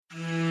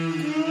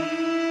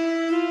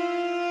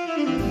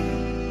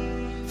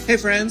Hey,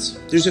 friends.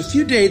 There's a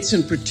few dates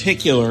in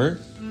particular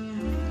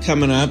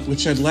coming up,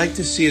 which I'd like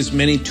to see as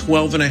many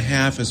 12 and a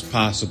half as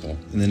possible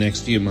in the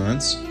next few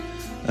months.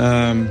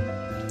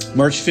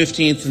 March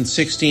 15th and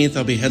 16th,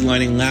 I'll be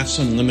headlining Laughs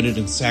Unlimited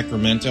in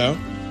Sacramento.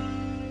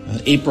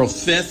 April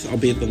 5th, I'll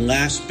be at the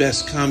Last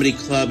Best Comedy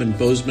Club in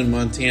Bozeman,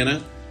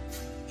 Montana.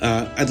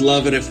 I'd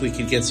love it if we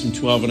could get some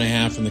 12 and a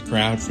half in the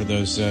crowd for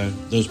those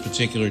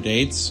particular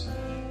dates.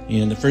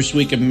 And the first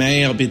week of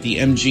May, I'll be at the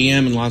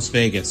MGM in Las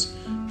Vegas.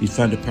 Be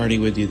fun to party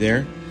with you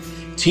there.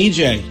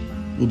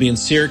 TJ will be in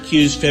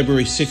Syracuse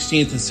February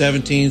 16th and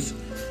 17th.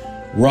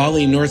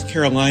 Raleigh, North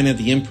Carolina,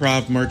 the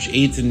Improv March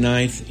 8th and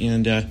 9th.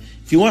 And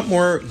if you want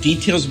more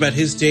details about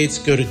his dates,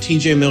 go to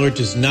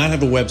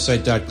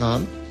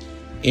tjmillerdoesnothaveawebsite.com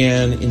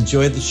and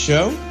enjoy the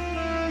show.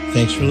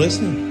 Thanks for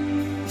listening.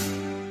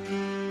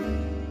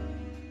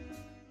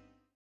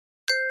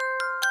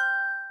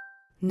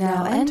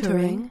 Now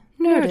entering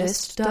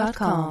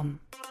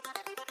Nerdist.com.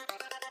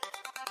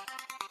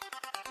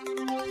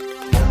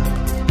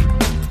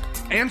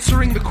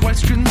 Answering the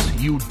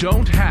questions you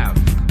don't have.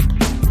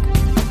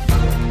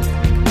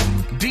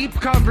 Deep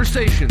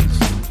conversations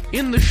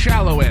in the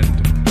shallow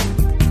end.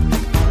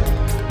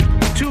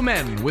 Two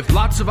men with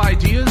lots of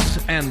ideas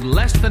and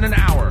less than an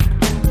hour.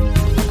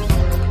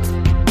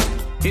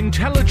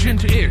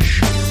 Intelligent-ish.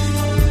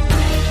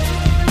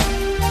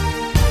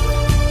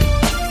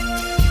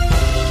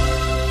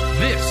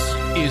 This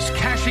is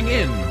Cashing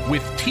In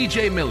with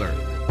TJ Miller.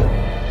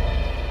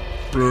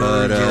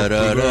 Welcome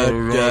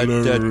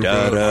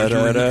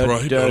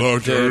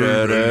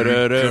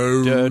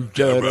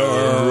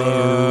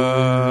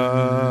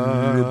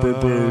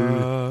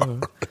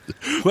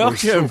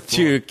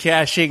to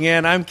Cashing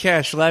In. I'm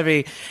Cash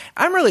Levy.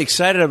 I'm really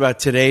excited about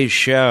today's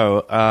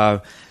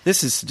show.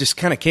 This is just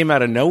kind of came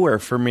out of nowhere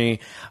for me.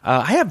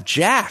 I have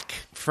Jack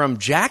from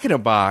Jack in a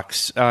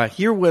Box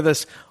here with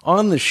us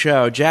on the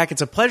show. Jack,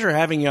 it's a pleasure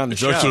having you on the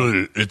show.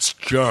 Actually, it's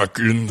Jack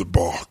in the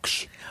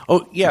Box.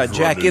 Oh, yeah,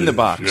 Jack in the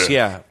Box,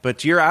 yeah.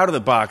 But you're out of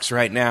the box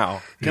right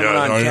now. Coming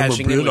on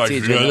Cashing In with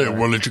TJ Miller. I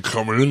wanted to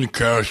come in,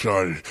 Cash.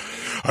 I'm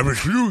a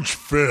huge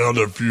fan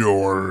of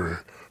your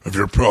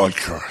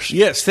podcast.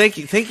 Yes, thank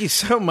you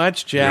so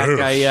much, Jack. Yes.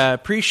 I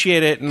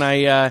appreciate it, and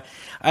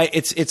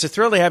it's a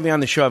thrill to have you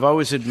on the show. I've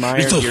always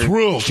admired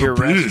your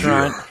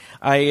restaurant. Here.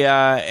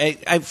 I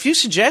have a few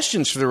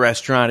suggestions for the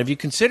restaurant. Have you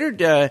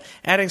considered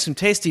adding some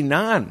tasty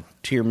naan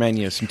to your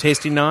menu? Some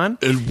tasty naan?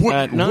 And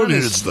what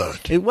is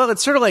that?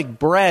 It's sort of like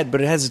bread,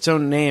 but it has its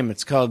own name.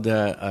 It's called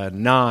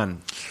naan.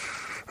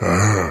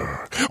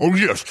 Oh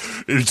yes,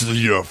 it's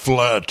the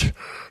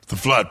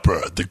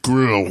flatbread, the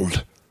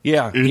grilled.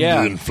 Yeah,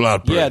 Indian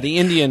flatbread. Yeah, the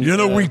Indian.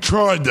 We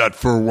tried that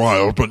for a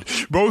while, but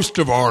most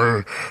of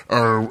our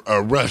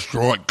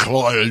restaurant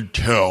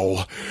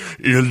clientele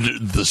in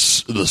the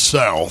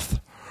South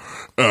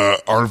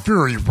are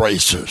very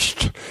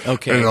racist.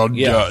 Okay, and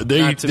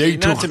they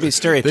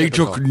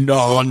took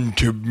naan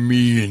to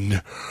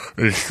mean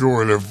a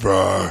sort of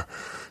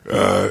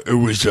it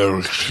was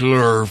a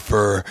slur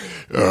for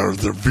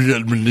the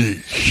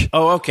Vietnamese.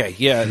 Oh, okay,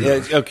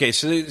 yeah. Okay.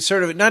 So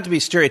sort of not to be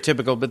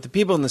stereotypical, but the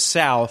people in the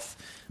South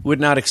would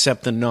not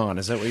accept the naan.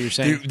 Is that what you're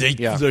saying? They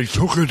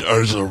took it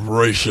as a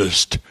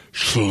racist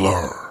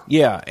slur.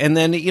 Yeah, and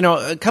then,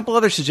 a couple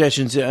other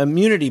suggestions.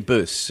 Immunity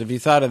boosts. Have you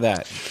thought of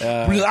that?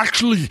 Well,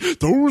 actually,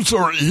 those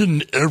are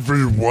in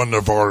every one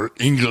of our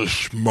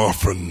English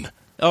muffin.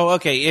 Oh,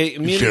 okay.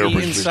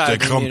 Immunity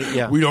inside.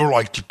 We don't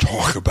like to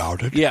talk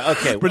about it. Yeah,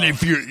 okay. But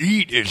if you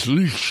eat at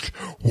least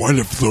one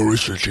of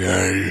those a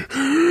day,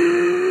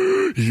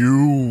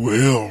 you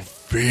will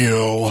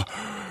feel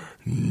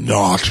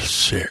not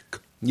sick.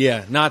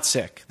 Yeah, not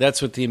sick.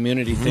 That's what the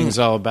immunity thing's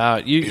all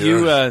about.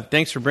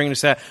 Thanks for bringing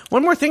us that.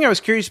 One more thing I was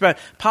curious about: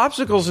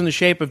 popsicles in the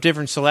shape of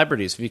different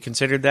celebrities. Have you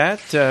considered that?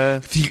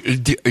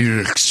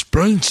 The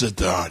expense of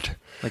that,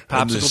 like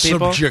popsicle and the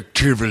people,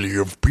 subjectivity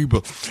of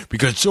people,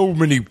 because so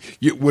many.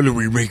 What do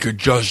we make a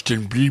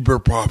Justin Bieber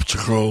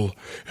popsicle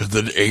and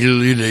then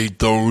alienate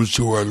those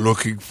who are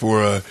looking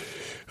for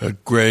a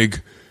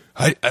Greg?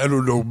 I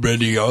don't know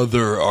many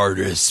other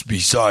artists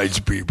besides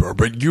Bieber,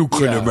 but you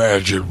could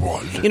imagine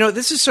one.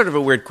 This is sort of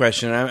a weird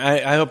question.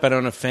 I hope I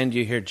don't offend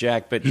you here,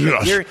 Jack, but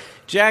yes. you're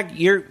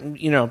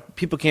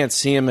people can't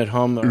see him at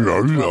home,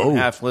 or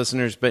half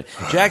listeners, but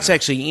Jack's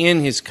actually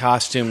in his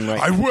costume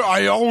right now.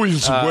 I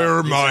always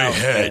wear my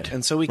head,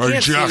 and so we my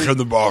can't Jack in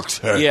the Box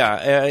head. Yeah,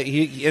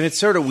 and it's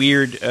sort of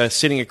weird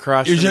sitting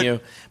across from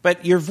you.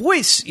 But your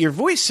voice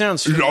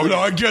sounds. No,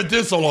 I get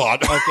this a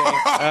lot.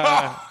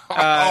 Okay.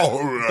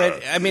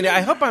 But I mean,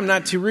 I hope I'm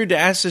not too rude to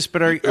ask this,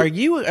 but are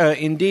you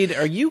indeed?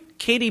 Are you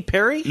Katy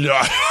Perry?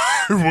 Yeah.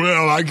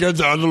 Well, I get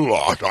that a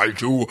lot. I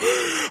do.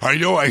 I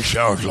know I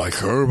sound like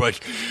her, but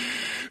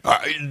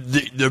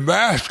the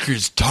mask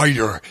is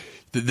tighter.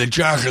 The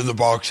Jack in the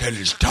Box head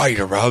is tight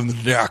around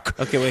the neck.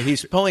 Okay, well,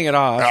 he's pulling it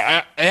off,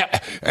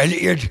 and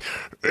it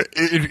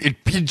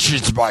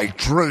pinches my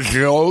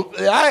tracheal.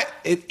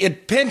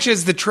 It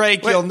pinches the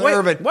tracheal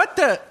nerve. What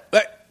the?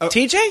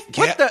 TJ?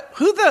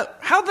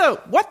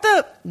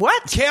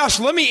 What? Cash,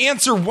 let me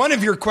answer one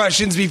of your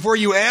questions before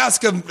you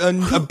ask a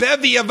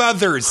bevy of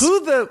others.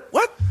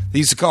 What? They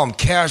used to call him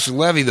Cash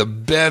Levy, the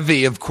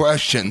bevy of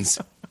questions.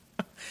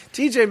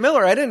 TJ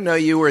Miller, I didn't know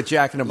you were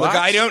Jack in the Box.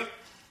 Look,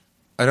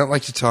 I don't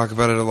like to talk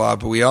about it a lot,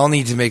 but we all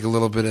need to make a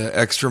little bit of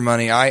extra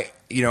money. I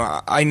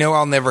know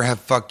I'll never have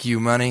fuck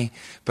you money,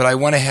 but I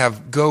want to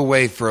have go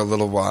away for a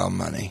little while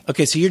money.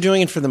 Okay, so you're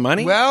doing it for the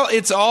money? Well,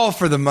 it's all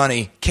for the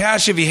money.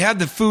 Cash, have you had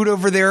the food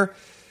over there?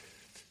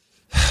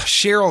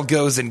 Cheryl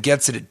goes and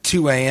gets it at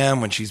 2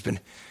 a.m. when she's been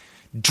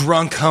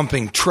drunk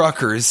humping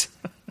truckers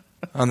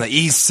on the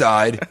east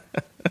side.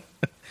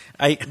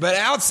 But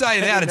outside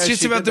of that, it's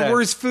just about the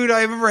worst food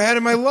I've ever had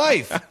in my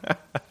life.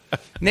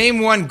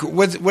 Name one.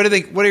 What are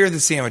the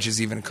sandwiches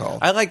even called?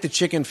 I like the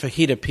chicken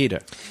fajita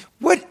pita.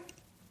 What?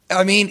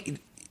 I mean,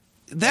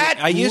 that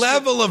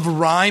level of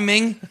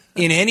rhyming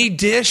in any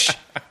dish.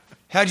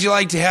 How'd you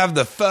like to have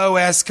the faux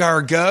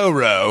escargot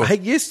roe? I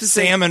used to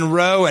salmon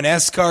roe and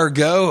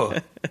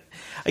escargot.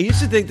 I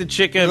used to think the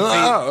chicken.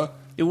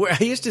 I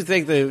used to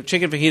think the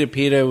chicken fajita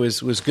pita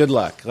was good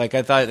luck. Like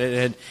I thought it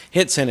had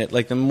hits in it.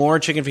 Like the more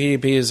chicken fajita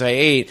pitas I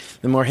ate,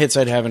 the more hits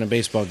I'd have in a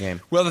baseball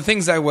game. Well, the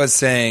things I was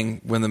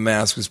saying when the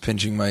mask was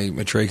pinching my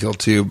tracheal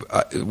tube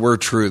were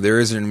true. There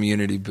is an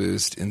immunity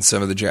boost in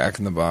some of the Jack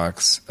in the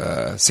Box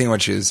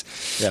sandwiches.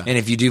 Yeah. And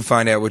if you do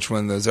find out which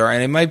one those are,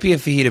 and it might be a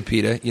fajita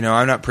pita.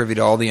 I'm not privy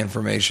to all the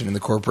information in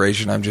the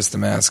corporation. I'm just the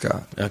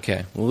mascot.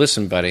 Okay. Well,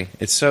 listen, buddy.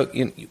 It's so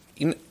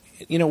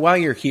while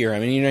you're here, I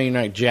mean, you're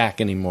not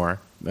Jack anymore.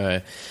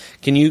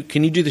 Can you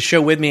do the show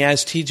with me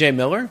as TJ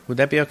Miller? Would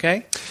that be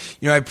okay?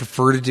 I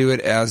prefer to do it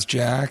as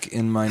Jack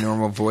in my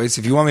normal voice.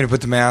 If you want me to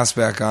put the mask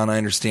back on, I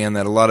understand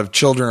that. A lot of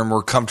children are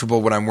more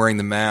comfortable when I'm wearing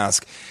the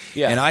mask.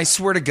 Yeah. And I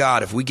swear to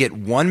God, if we get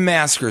one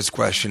masker's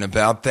question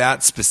about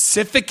that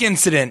specific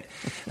incident,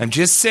 I'm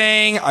just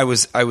saying I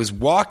was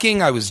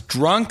walking, I was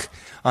drunk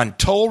on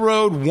Toll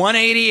Road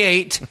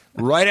 188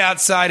 right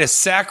outside of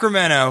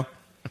Sacramento.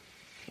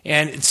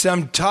 And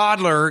some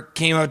toddler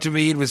came up to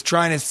me and was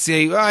trying to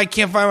say, I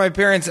can't find my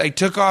parents. I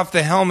took off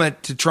the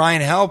helmet to try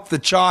and help the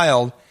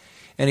child.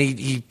 And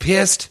he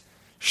pissed,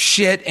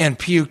 shit, and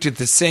puked at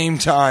the same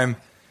time.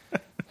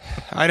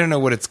 I don't know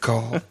what it's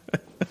called.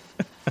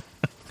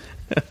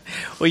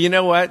 Well, you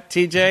know what,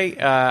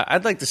 TJ?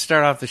 I'd like to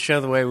start off the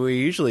show the way we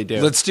usually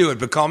do. Let's do it,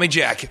 but call me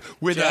Jack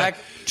with a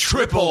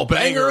triple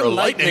banger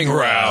lightning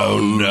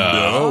round.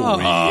 Oh,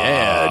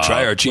 yeah.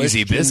 Try our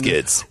cheesy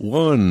biscuits.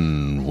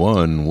 One.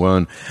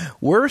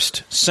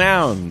 Worst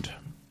sound.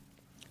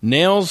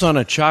 Nails on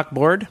a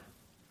chalkboard,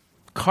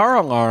 car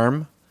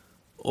alarm,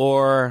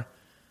 or...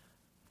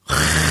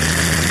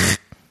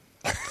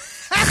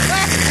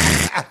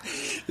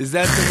 Is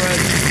that the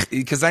one?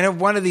 Because I know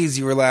one of these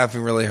you were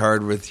laughing really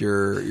hard with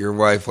your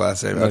wife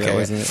last night. Okay,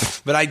 wasn't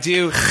it? But I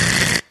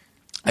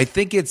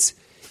think it's,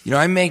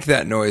 I make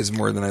that noise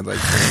more than I'd like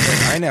to.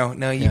 I know.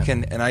 No, you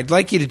can. And I'd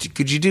like you to,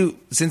 could you do,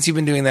 since you've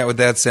been doing that with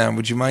that sound,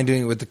 would you mind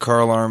doing it with the car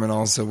alarm and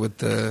also with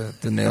the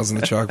nails on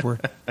the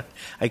chalkboard?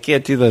 I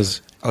can't do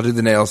those. I'll do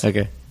the nails.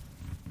 Okay.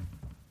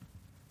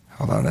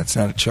 Hold on, that's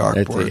not a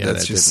chalkboard.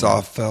 That's just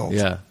soft felt.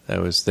 Yeah,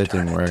 that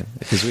didn't work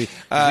because we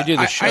do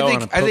the show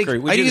on a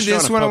poker. I do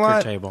this one a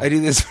lot. I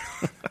do this.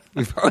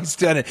 We've always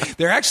done it.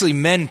 They're actually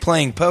men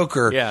playing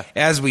poker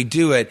as we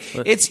do it.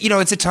 It's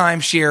it's a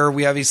timeshare.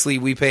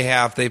 We pay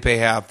half, they pay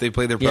half. They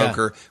play their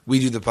poker. We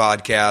do the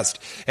podcast.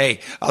 Hey,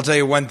 I'll tell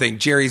you one thing.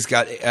 Jerry's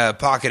got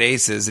pocket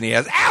aces, and he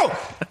has.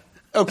 Ow!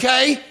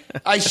 Okay,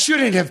 I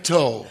shouldn't have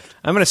told.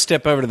 I'm going to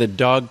step over to the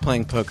dog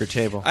playing poker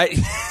table.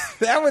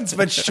 That one's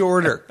much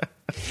shorter.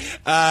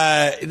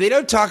 They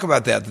don't talk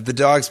about that the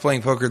dog's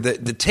playing poker.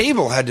 The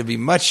table had to be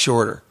much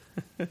shorter,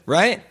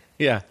 right?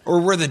 Yeah.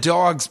 Or were the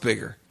dogs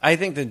bigger? I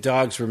think the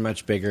dogs were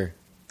much bigger.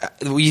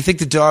 You think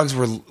the dogs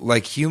were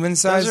like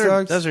human-sized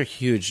dogs? Those are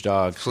huge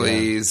dogs.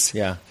 Please.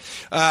 Yeah.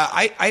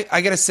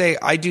 I got to say,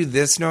 I do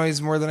this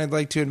noise more than I'd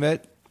like to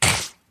admit.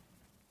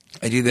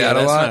 I do that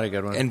a lot. That's not a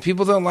good one. And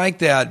people don't like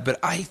that, but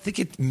I think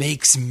it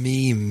makes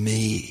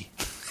me.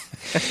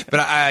 But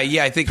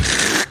I think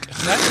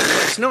that's the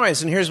worst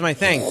noise. And here's my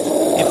thing: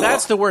 if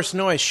that's the worst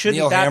noise,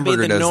 shouldn't that be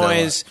the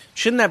noise?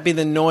 Shouldn't that be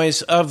the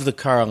noise of the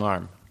car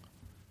alarm?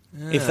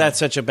 Yeah. If that's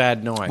such a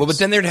bad noise, well, but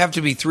then there'd have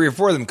to be 3 or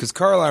 4 of them because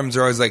car alarms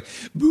are always like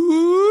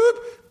boop,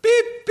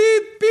 beep,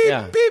 beep,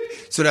 beep, beep.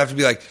 So it'd have to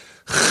be like,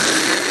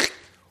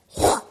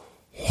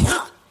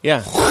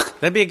 yeah,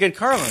 that'd be a good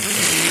car alarm.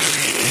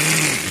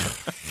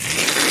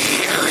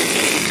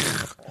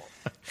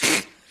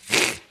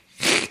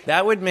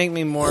 That would make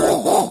me more.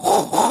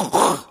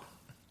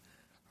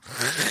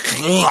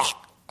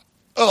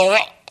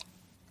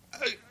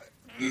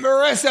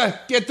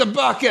 Marissa, get the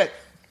bucket.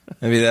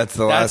 Maybe that's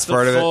the last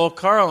part of it. That's the full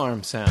car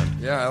alarm sound.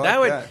 Yeah, I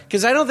like that.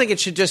 Because I don't think it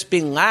should just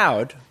be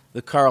loud,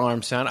 the car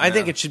alarm sound. I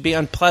think it should be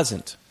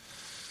unpleasant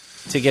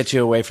to get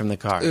you away from the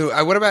car. Ooh,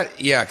 what about,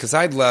 because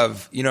I'd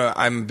love,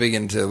 I'm big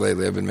into,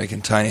 lately I've been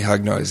making tiny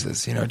hug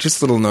noises,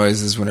 just little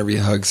noises whenever you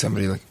hug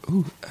somebody, like,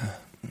 ooh,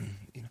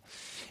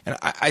 And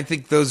I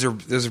think those are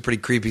pretty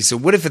creepy. So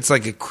what if it's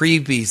like a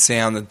creepy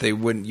sound that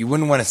you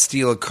wouldn't want to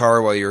steal a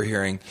car while you're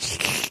hearing.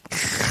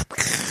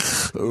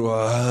 Yeah.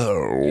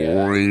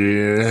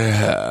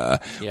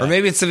 Or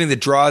maybe it's something that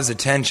draws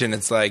attention.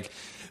 It's like,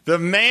 the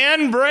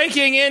man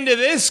breaking into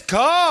this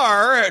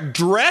car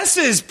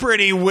dresses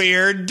pretty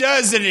weird,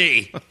 doesn't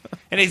he?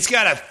 And he's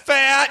got a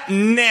fat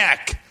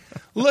neck.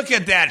 Look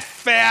at that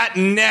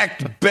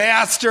fat-necked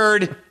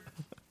bastard.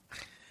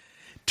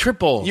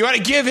 Triple. You want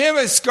to give him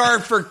a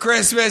scarf for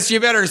Christmas, you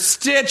better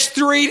stitch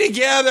 3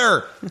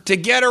 together to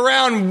get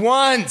around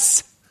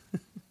once.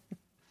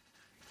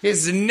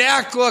 His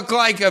neck looked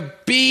like a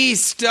bee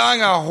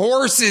stung a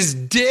horse's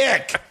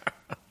dick.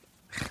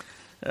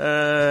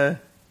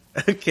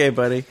 Okay,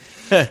 buddy.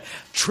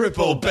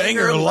 Triple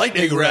banger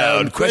lightning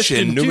round.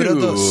 Question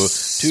numero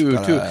two.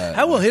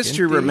 How will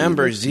history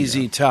remember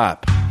ZZ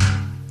Top?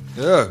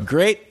 Ugh.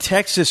 Great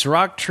Texas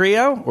Rock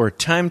Trio or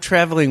Time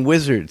Traveling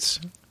Wizards?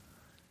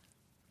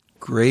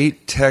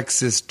 Great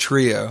Texas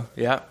Trio.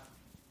 Yeah.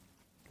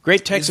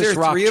 Great Texas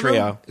Rock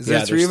Trio. Is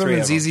there 3 of them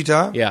in ZZ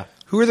Top? Yeah.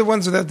 Who are the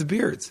ones without the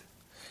beards?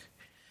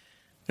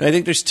 I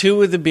think there's 2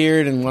 with the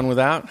beard and 1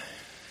 without.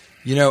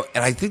 You know,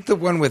 and I think the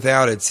one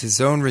without, it's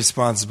his own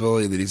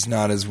responsibility that he's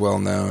not as well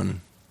known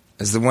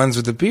as the ones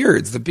with the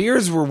beards. The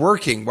beards were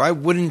working. Why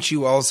wouldn't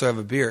you also have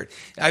a beard?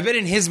 I bet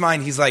in his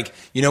mind he's like,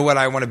 you know what,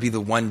 I want to be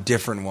the one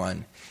different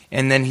one.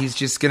 And then he's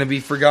just going to be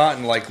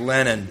forgotten like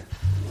Lennon.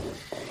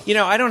 You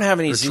know, I don't have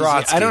any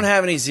Trotsky. I don't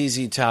have any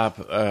ZZ Top.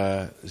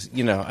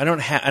 You know, I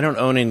don't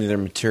own any of their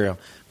material.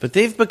 But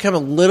they've become a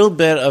little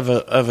bit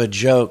of a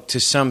joke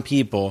to some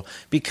people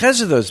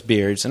because of those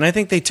beards, and I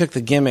think they took the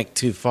gimmick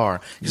too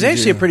far. Because I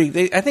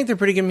think they're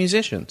pretty good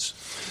musicians.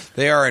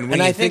 They are, and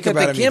I think that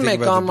the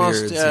gimmick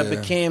almost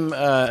became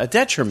a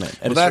detriment.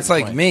 Well, that's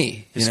like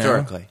me,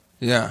 historically.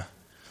 Yeah,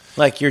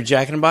 like your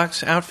Jack in the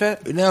Box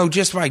outfit. No,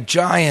 just my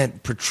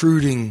giant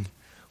protruding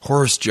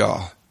horse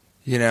jaw.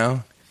 You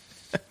know.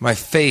 My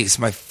face,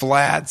 my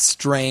flat,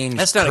 strange,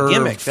 that's not a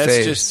gimmick. That's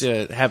face.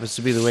 just happens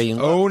to be the way you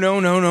look. Oh,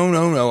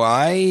 no.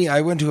 I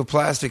went to a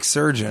plastic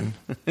surgeon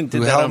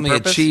who helped me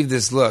achieve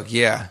this look.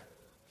 Yeah.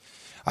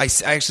 I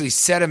actually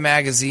set a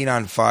magazine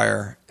on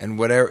fire, and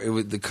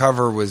the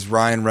cover was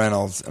Ryan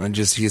Reynolds, and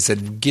he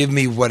said, give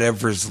me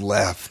whatever's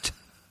left.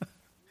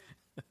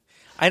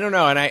 I don't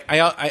know, and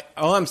I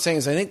all I'm saying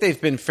is I think they've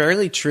been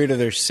fairly true to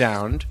their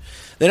sound.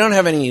 They don't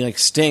have any like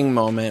Sting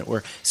moment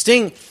where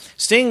Sting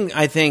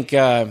I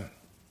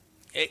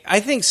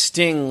think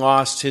Sting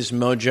lost his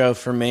mojo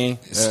for me.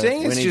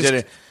 Sting when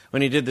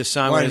he did the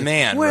song. One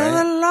man,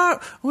 right?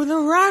 Will the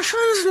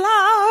Russians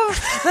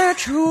love their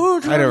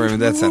children? I don't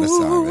remember. That's not a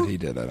song that he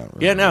did. I don't remember.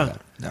 Yeah, no.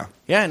 That. No.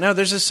 Yeah, no,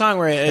 there's a song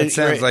where it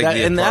sounds like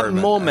in that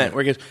moment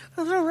where he goes,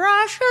 the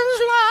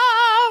Russians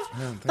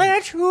love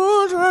their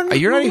children.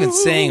 You're not even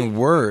saying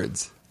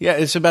words. Yeah,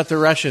 it's about the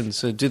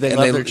Russians. Do they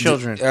love their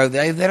children?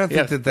 They don't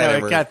think that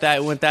ever.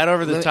 Went that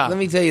over the top. Let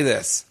me tell you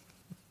this.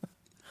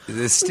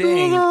 The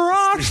Sting. The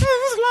Russians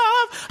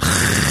love.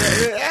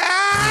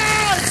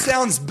 It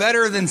sounds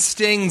better than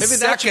Sting's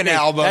second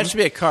album. That should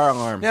be a car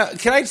alarm. Now,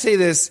 can I say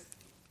this?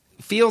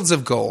 Fields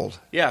of Gold.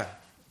 Yeah.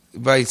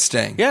 By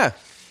Sting. Yeah.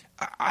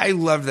 I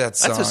loved that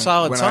song. That's a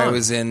solid when song. I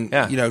was in,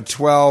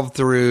 12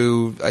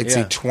 through, I'd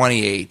say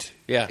 28.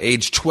 Yeah.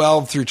 Age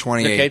 12 through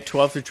 28. Okay,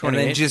 12 through 28.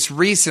 And then just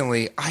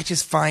recently, I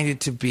just find it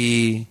to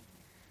be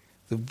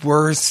the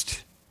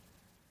worst.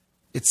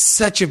 It's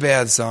such a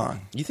bad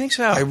song. You think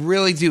so? I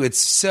really do. It's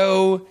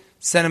so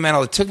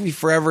sentimental. It took me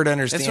forever to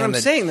understand. That's what I'm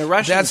saying. The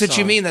Russian That's what song.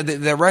 you mean.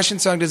 The Russian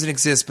song doesn't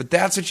exist, but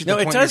that's what the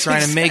point you're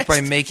trying to make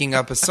by making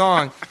up a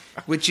song,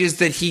 which is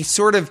that he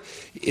sort of.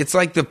 It's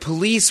like the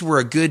Police were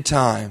a good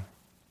time.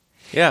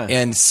 Yeah.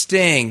 And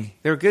Sting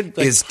They're good,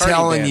 is party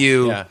telling band.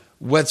 you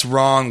what's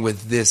wrong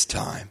with this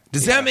time.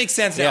 Does that make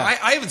sense? Now, Yeah.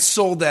 I haven't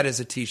sold that as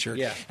a T-shirt,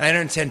 Yeah. and I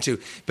don't intend to.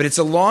 But it's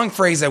a long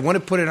phrase. I want to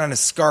put it on a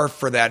scarf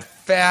for that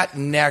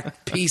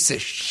fat-necked piece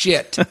of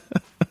shit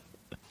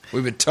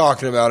we've been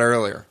talking about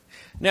earlier.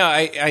 No,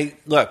 I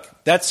look.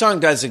 That song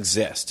does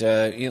exist.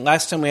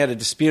 Last time we had a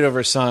dispute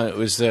over a song, it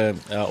was the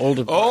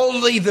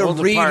Only the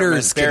old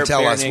readers Department, can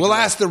tell Bare us. Naked We'll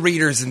Ladies. ask the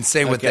readers and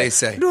say what Okay. they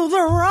say. Do the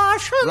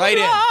Russians Right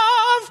in.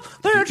 love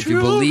their If you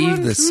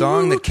believe the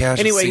song that Cash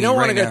is Anyway, you don't singing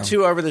want right to go now.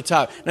 too over the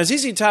top. Now,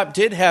 ZZ Top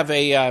did have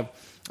a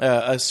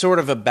sort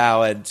of a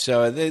ballad,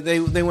 so they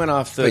went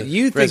off the But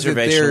you think that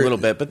reservation they're- a little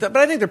bit. But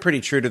I think they're pretty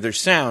true to their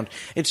sound.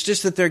 It's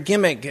just that their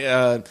gimmick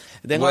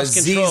they Was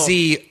lost control.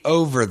 ZZ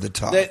over the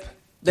top?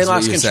 They is what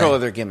lost you're control saying.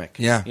 of their gimmick.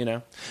 Yeah. You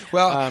know?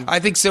 Well, I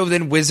think so.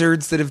 Then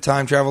wizards that have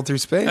time traveled through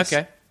space.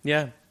 Okay.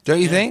 Yeah.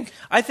 Don't you think?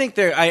 I think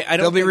they're. I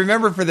don't. They'll be think-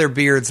 remembered for their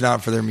beards,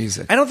 not for their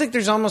music. I don't think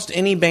there's almost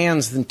any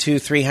bands in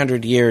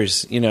 200-300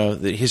 years,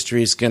 that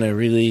history is going to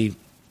really,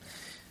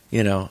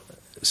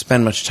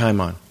 spend much time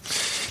on.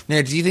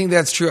 Now, do you think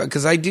that's true?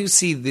 Because I do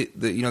see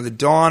the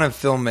dawn of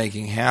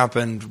filmmaking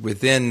happened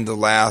within the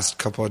last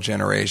couple of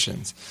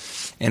generations,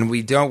 and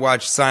we don't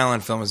watch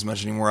silent film as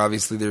much anymore.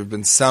 Obviously, there have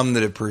been some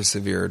that have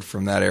persevered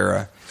from that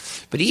era,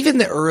 but even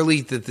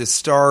the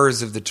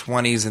stars of the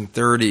 20s and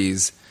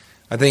 30s,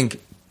 I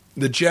think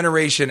the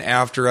generation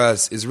after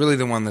us is really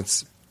the one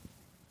that's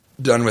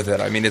done with it.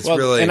 I mean, it's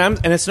really...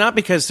 And it's not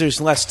because there's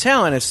less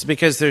talent, it's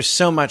because there's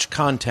so much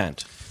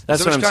content.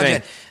 That's what I'm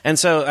saying. And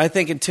so I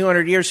think in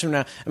 200 years from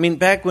now, I mean,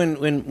 back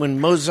when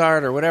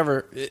Mozart or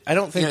whatever, I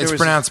don't think there was... It's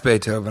pronounced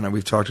Beethoven.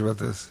 We've talked about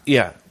this.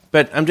 Yeah,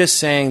 but I'm just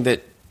saying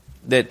that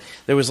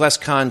there was less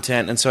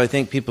content, and so I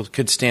think people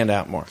could stand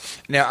out more.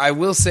 Now, I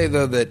will say,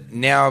 though, that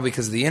now,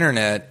 because of the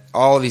internet,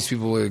 all of these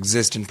people will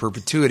exist in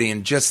perpetuity,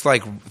 and just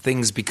like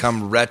things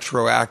become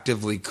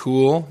retroactively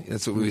cool,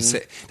 that's what we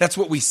say. That's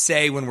what we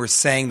say when we're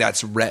saying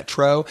that's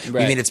retro. Right.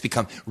 We mean it's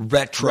become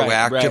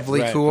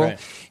retroactively cool. Right.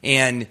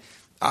 And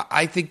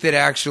I think that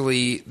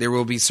actually there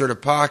will be sort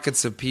of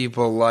pockets of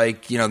people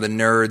like, the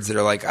nerds that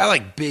are like, I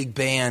like big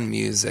band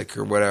music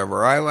or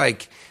whatever. I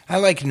like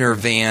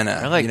Nirvana.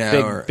 I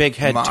like Big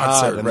Head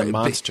Todd and the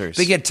Monsters.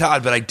 Big Head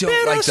Todd, but I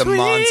don't like the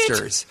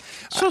Monsters.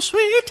 So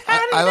sweet.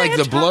 I like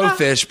the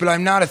Blowfish, but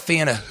I'm not a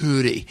fan of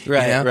Hootie.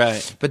 Right,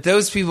 right. But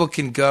those people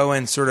can go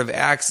and sort of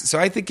act. So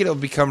I think it'll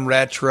become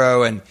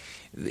retro, and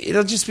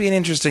it'll just be an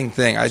interesting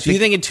thing. Do you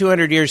think in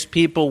 200 years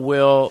people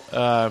will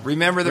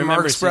remember the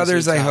Marx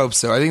Brothers? I hope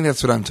so. I think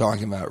that's what I'm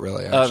talking about,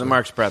 really. The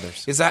Marx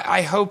Brothers. Is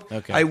I hope.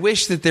 Okay. I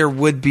wish that there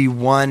would be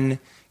one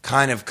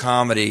kind of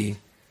comedy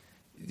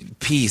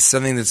piece,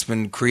 something that's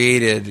been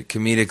created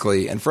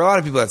comedically. And for a lot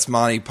of people, that's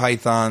Monty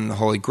Python, The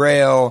Holy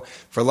Grail.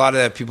 For a lot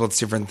of people, it's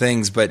different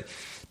things. But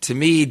to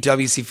me,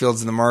 W.C.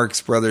 Fields and the Marx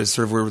Brothers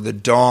sort of were the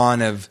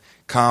dawn of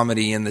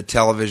comedy in the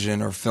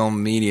television or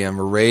film medium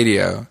or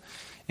radio.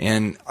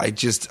 And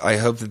I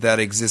hope that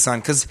exists on,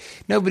 because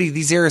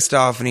these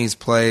Aristophanes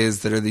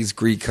plays that are these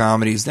Greek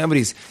comedies,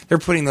 they're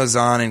putting those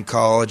on in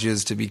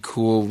colleges to be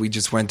cool. We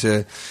just went to,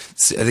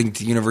 I think,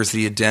 the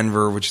University of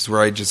Denver, which is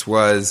where I just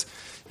was.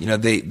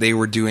 They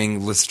were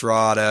doing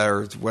Lystrata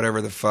or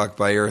whatever the fuck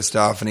by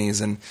Aristophanes,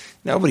 and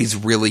nobody's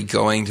really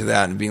going to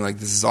that and being like,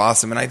 this is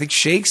awesome. And I think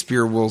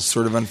Shakespeare will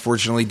sort of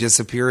unfortunately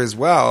disappear as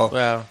well.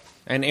 Well,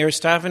 and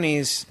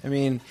Aristophanes, I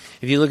mean,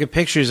 if you look at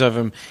pictures of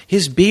him,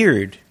 his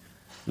beard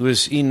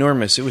was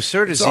enormous. It was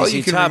sort of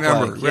ZZ Top.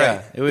 Remember, right?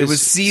 Yeah, it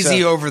was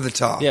ZZ over the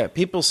top. Yeah,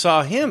 people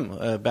saw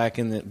him back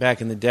in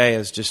the day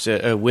as just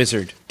a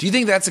wizard. Do you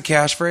think that's a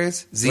cash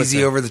phrase?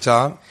 ZZ over the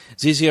top?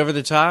 ZZ over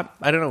the top?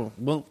 I don't know.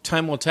 Well,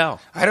 time will tell.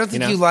 I don't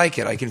think you like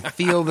it. I can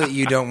feel that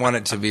you don't want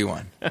it to be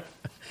one.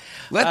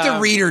 Let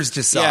the readers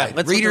decide.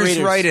 Yeah, readers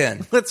write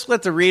in. Let's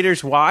let the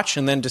readers watch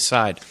and then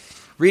decide.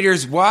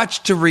 Readers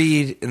watch to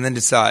read and then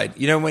decide.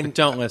 But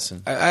don't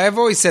listen. I've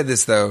always said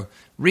this, though.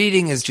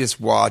 Reading is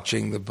just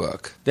watching the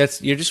book.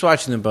 You're just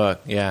watching the book.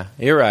 Yeah,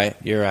 you're right.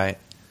 You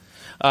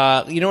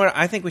know what?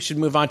 I think we should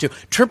move on to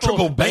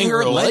Triple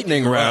Banger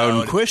Lightning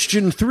Round.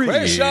 Question 3.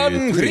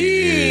 Question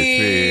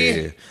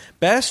 3.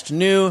 Best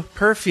new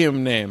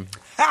perfume name.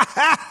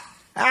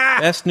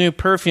 Best new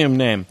perfume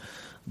name.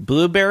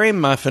 Blueberry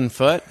Muffin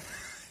Foot.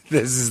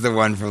 This is the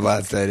one from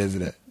last night,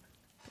 isn't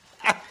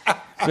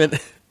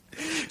it?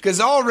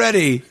 Because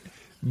already,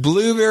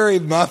 Blueberry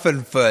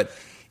Muffin Foot.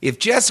 If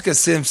Jessica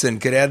Simpson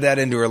could add that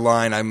into her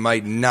line, I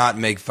might not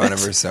make fun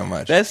of her so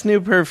much. Best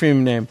new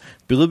perfume name.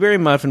 Blueberry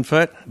Muffin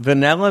Foot.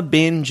 Vanilla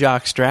Bean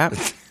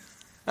Jockstrap.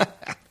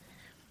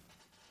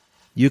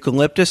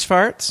 Eucalyptus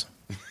Farts.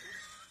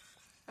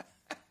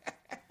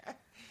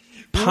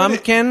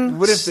 Pumpkin.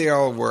 What if they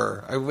all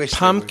were? I wish.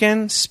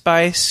 Pumpkin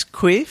Spice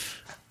Queef.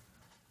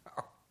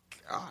 Oh,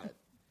 God.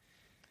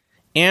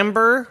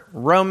 Amber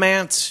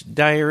Romance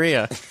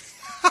Diarrhea.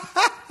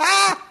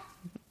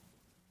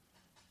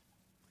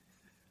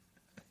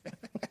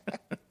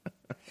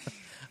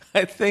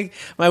 I think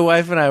my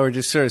wife and I were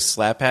just sort of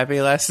slap happy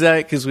last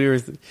night because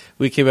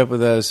we came up with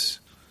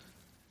those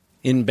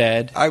in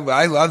bed. I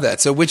love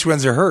that. So which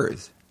ones are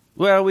hers?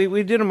 Well,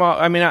 we did them all.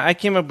 I mean, I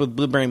came up with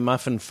Blueberry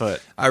Muffin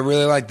Foot. I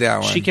really like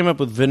that one. She came up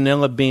with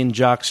Vanilla Bean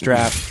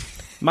Jockstrap.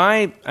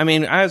 I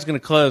was going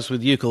to close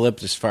with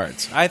Eucalyptus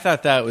Farts. I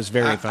thought that was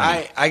very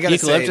funny. I got to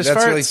say, that's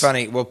farts? really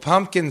funny. Well,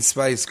 Pumpkin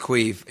Spice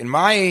Queef, in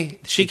my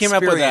She came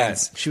up with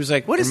that. She was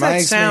like, what is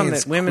that sound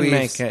that women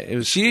make? She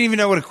didn't even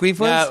know what a queef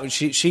was? No,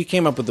 she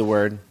came up with the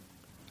word.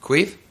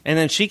 Queef? And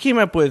then she came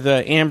up with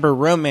Amber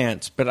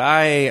Romance, but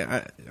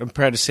I'm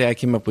proud to say I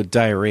came up with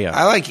Diarrhea.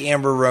 I like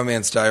Amber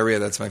Romance Diarrhea.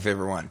 That's my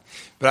favorite one.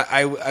 But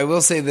I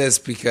will say this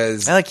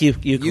because I like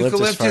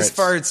Eucalyptus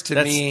Farts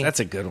to me. That's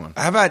a good one.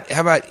 How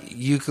about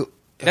Eucalyptus?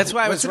 That's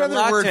why I was reluctant.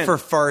 What's another word for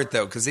fart,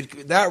 though? Because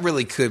that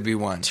really could be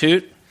one.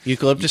 Toot?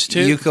 Eucalyptus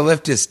toot?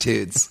 Eucalyptus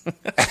toots.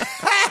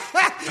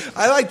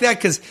 I like that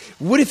because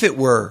what if it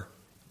were?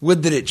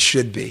 Would that it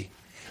should be?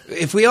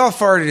 If we all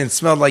farted and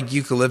smelled like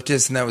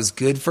eucalyptus and that was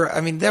good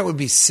that would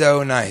be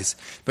so nice.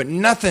 But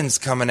nothing's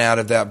coming out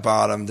of that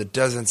bottom that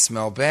doesn't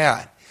smell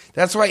bad.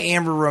 That's why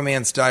Amber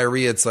Romance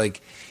Diarrhea, it's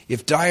like,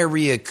 if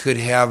diarrhea could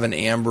have an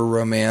amber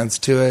romance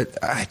to it,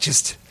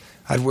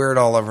 I'd wear it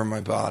all over my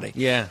body.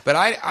 Yeah. But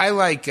I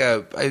like,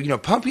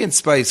 pumpkin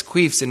spice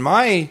queefs. In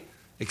my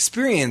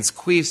experience,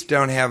 queefs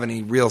don't have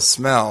any real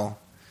smell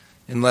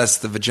unless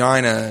the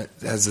vagina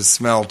has a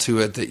smell to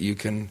it that you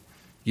can,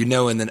 in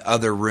the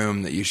other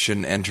room that you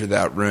shouldn't enter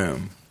that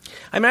room.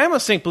 I mean, I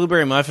almost think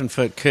Blueberry Muffin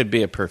Foot could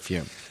be a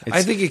perfume.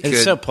 I think it could.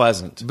 It's so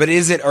pleasant. But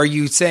are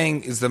you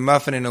saying, is the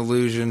muffin an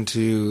allusion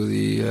to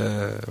the,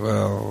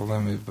 well,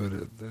 let me put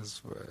it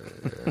this way.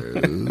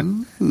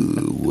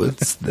 Ooh,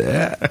 what's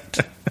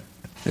that?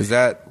 Is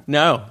that?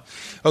 No.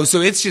 Oh,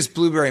 so it's just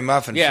Blueberry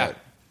Muffin Foot.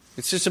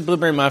 It's just a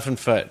Blueberry Muffin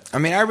Foot. I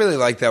mean, I really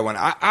like that one.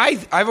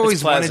 I've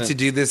always wanted to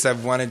do this.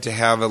 I've wanted to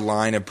have a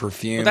line of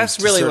perfume. Well, that's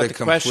really what the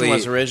question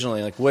was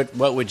originally. Like, what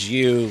would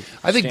you?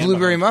 I think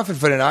Blueberry Muffin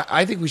Foot, and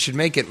I think we should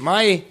make it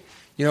my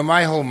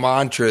whole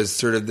mantra is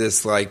sort of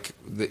this, like,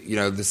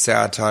 the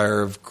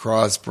satire of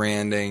cross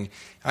branding.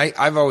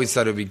 I've always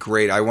thought it would be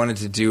great. I wanted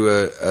to do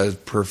a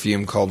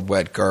perfume called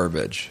Wet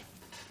Garbage.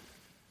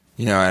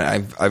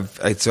 And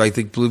so I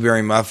think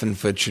Blueberry Muffin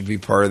Foot should be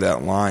part of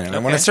that line. And I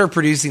want to start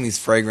producing these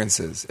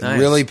fragrances and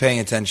really paying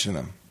attention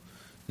to them.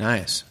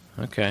 Nice.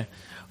 Okay.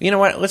 You know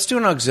what? Let's do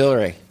an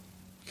auxiliary.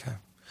 Okay.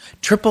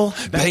 Triple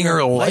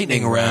Banger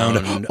lightning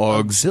round.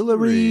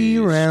 Auxiliary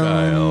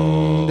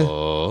round.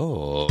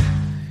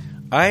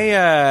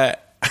 I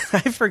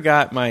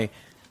forgot my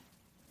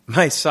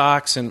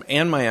socks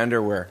and my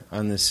underwear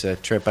on this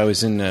trip. I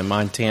was in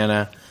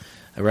Montana,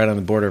 right on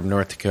the border of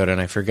North Dakota,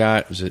 and I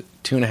forgot. It was a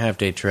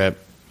 2.5-day trip.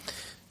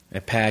 I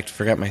packed,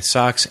 forgot my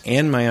socks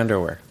and my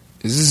underwear.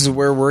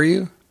 Where were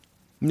you?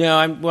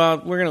 No, we're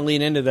going to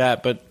lead into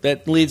that, but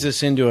that leads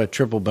us into a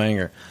triple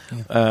banger.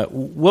 Yeah.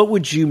 What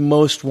would you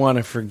most want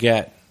to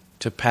forget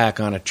to pack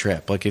on a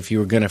trip? Like if you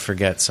were going to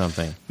forget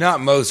something. Not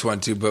most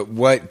want to, but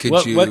what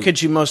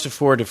could you most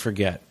afford to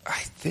forget? I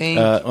think...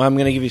 I'm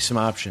going to give you some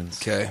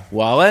options. Okay.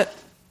 Wallet,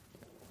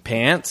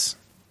 pants,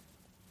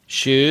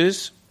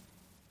 shoes,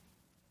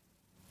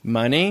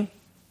 money,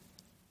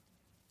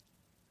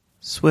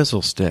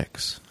 swizzle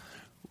sticks.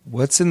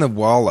 What's in the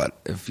wallet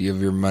if you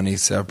have your money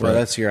separate? Well,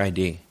 that's your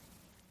ID.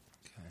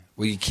 Okay.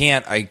 Well,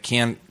 I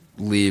can't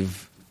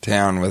leave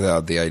town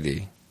without the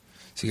ID.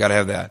 So you got to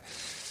have that.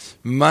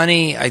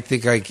 Money, I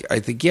think,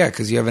 yeah,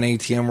 because you have an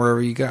ATM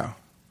wherever you go.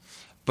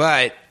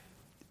 But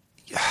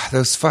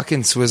those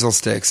fucking swizzle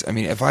sticks. I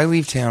mean, if I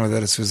leave town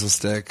without a swizzle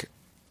stick,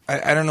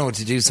 I don't know what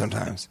to do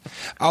sometimes.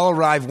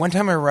 One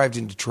time I arrived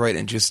in Detroit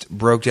and just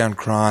broke down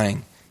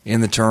crying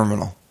in the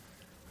terminal.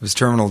 It was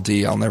Terminal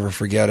D. I'll never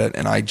forget it.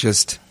 And I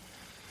just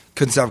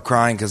couldn't stop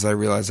crying because I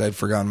realized I'd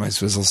forgotten my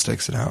swizzle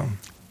sticks at home.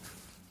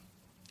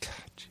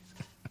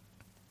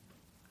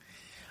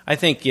 I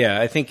think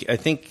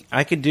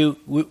I could do.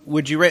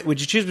 Would you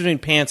choose between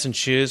pants and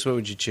shoes? What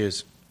would you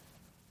choose?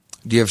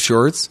 Do you have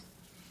shorts?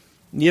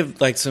 You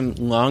have like some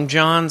long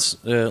johns,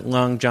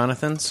 long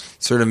Jonathans,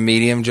 sort of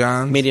medium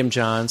johns. Medium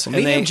johns. Well,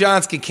 medium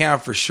johns can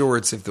count for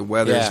shorts if the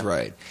weather's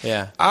right.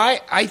 Yeah.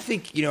 I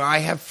think I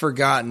have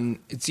forgotten.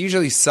 It's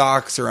usually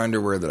socks or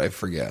underwear that I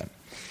forget.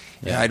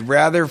 Yeah. And I'd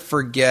rather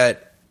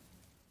forget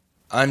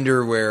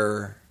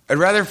underwear. I'd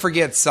rather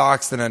forget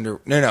socks than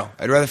underwear. No.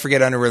 I'd rather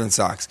forget underwear than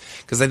socks.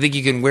 Because I think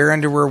you can wear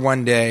underwear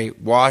one day,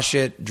 wash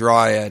it,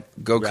 dry it,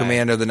 go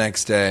commando the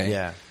next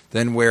day,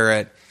 then wear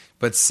it.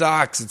 But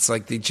socks, it's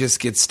like they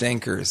just get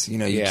stinkers. You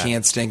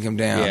can't stink them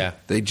down. Yeah.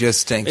 They just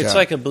stink up. It's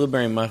like a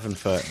Blueberry Muffin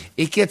Foot.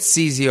 It gets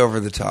seasy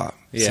over the top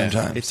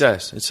sometimes. It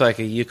does. It's like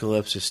a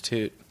eucalyptus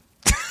toot.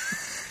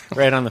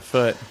 Right on the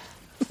foot.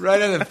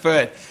 Right on the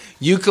foot.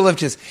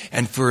 Eucalyptus.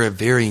 And for a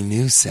very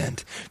new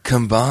scent,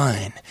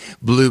 combine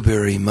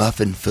Blueberry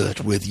Muffin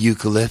Foot with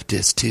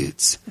eucalyptus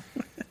toots.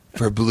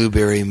 For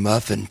Blueberry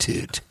Muffin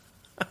Toot,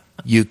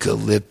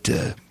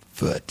 Eucalypta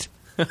Foot.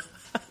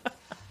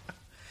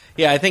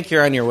 Yeah, I think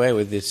you're on your way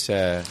with this.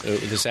 Well,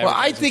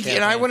 I think,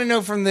 and I want to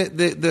know from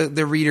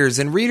the readers.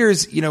 And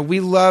readers, we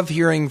love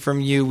hearing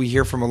from you. We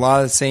hear from a lot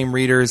of the same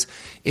readers.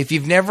 If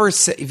you've never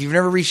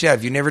reached out,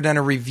 if you've never done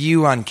a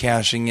review on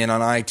Cashing In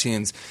on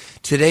iTunes,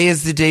 today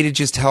is the day to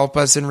just help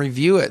us and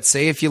review it.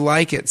 Say if you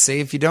like it. Say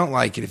if you don't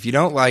like it. If you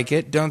don't like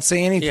it, don't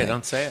say anything. Yeah,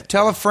 don't say it.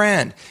 Tell a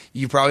friend.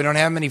 You probably don't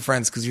have many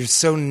friends because you're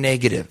so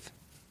negative.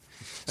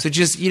 So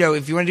just,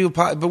 if you want to do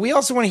but we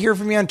also want to hear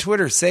from you on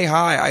Twitter. Say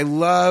hi. I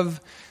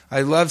love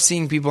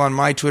seeing people on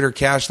my Twitter.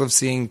 Cash loves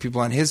seeing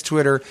people on his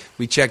Twitter.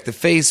 We check the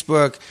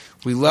Facebook.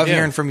 We love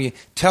hearing from you.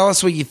 Tell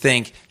us what you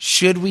think.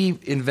 Should we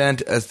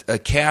invent a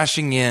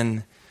Cashing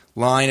In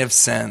line of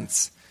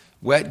scents?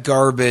 Wet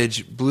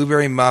Garbage,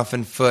 Blueberry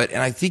Muffin Foot,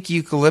 and I think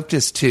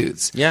eucalyptus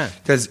toots. Yeah.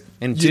 Because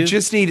you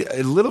just need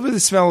a little bit of the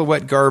smell of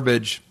wet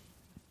garbage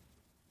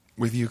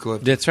with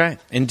eucalyptus. That's right.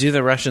 And do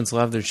the Russians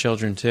love their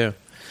children, too?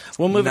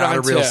 We'll move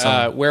on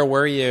to where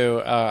were you?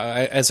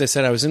 As I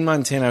said, I was in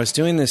Montana. I was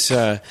doing this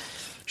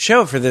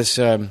show for these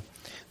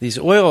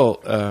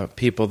oil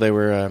people. They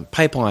were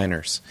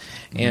pipeliners.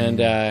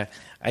 And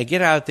I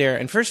get out there,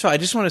 and first of all, I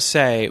just want to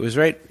say, it was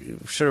right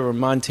sort of where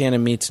Montana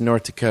meets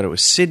North Dakota. It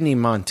was Sidney,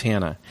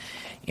 Montana.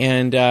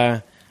 And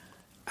I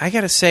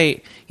got to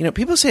say,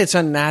 people say it's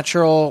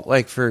unnatural,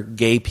 like for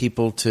gay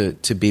people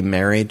to be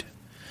married.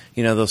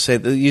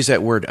 They'll use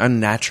that word,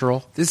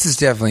 unnatural. This is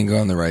definitely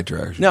going the right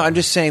direction. No, I'm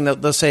just saying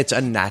they'll say it's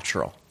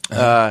unnatural.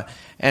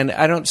 And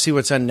I don't see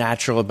what's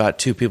unnatural about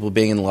two people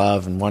being in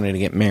love and wanting to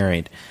get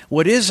married.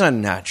 What is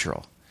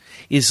unnatural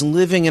is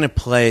living in a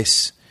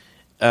place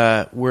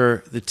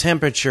where the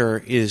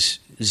temperature is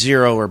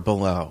 0 or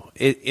below.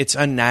 It's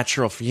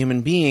unnatural for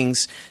human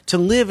beings to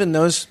live in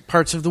those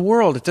parts of the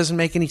world. It doesn't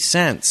make any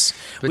sense.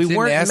 But we didn't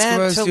weren't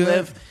meant Eskimos to do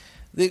live.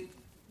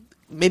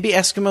 Maybe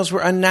Eskimos were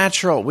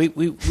unnatural. We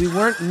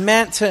weren't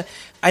meant to.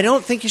 I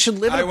don't think you should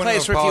live in I a want to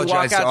place where if you walk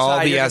apologize outside, to all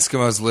the you're-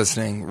 Eskimos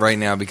listening right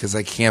now because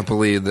I can't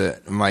believe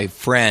that my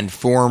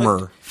former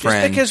Just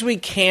friend. because we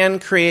can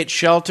create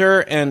shelter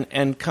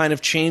and kind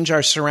of change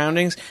our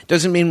surroundings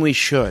doesn't mean we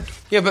should.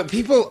 Yeah, but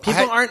people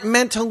Aren't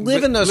meant to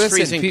live But in those listen,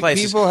 freezing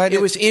places. people had It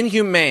to- was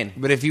inhumane.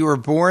 But if you were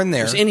born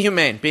there, It was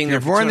inhumane being you're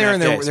there for born 2.5 there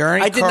and days. there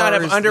aren't I did not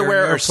have cars,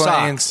 underwear there are or no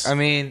planes. socks. I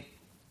mean,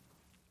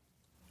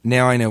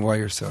 now I know why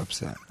you're so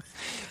upset.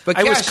 But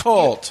I was Cash,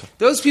 cold.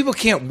 Those people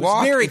can't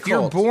walk. very if you're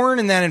cold. born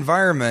in that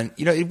environment,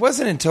 it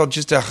wasn't until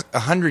just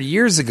 100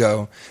 years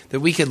ago that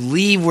we could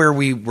leave where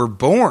we were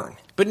born.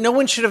 But no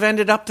one should have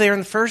ended up there in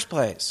the first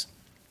place.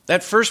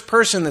 That first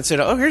person that said,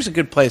 "Oh, here's a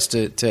good place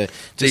to They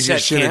set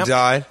just should have camp."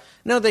 died.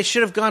 No, they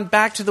should have gone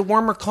back to the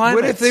warmer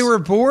climates. What if they were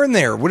born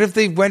there? What if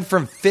they went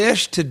from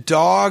fish to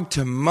dog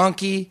to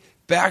monkey,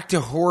 back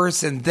to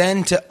horse, and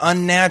then to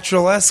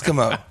unnatural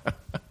Eskimo?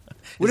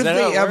 What if that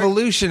how they it worked?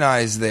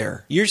 evolutionized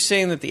there? You're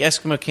saying that the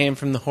Eskimo came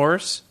from the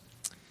horse?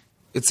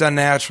 It's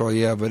unnatural,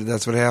 yeah, but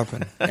that's what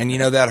happened. And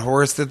that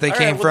horse that they All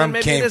came right, well, from then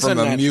maybe came it is from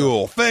a unnatural.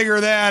 mule.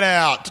 Figure that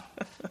out.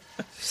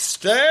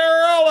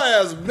 Sterile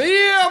as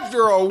me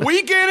after a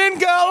weekend in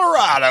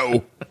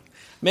Colorado.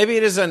 Maybe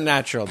it is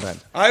unnatural then.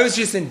 I was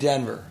just in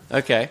Denver.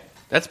 Okay.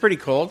 That's pretty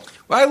cold.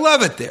 Well, I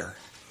love it there.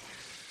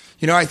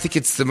 I think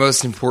it's the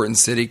most important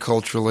city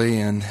culturally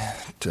and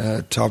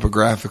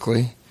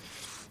topographically.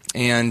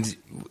 And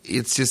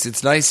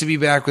it's nice to be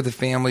back with the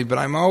family, but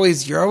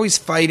you're always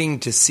fighting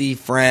to see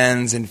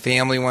friends and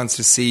family wants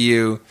to see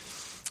you,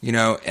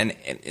 and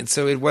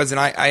so it was. And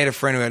I had a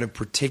friend who had a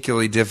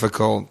particularly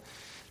difficult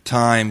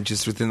time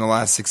just within the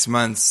last 6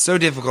 months. So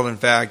difficult, in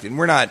fact, and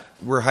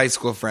we're high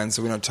school friends,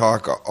 so we don't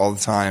talk all the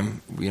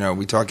time.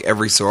 We talk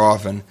every so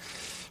often,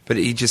 but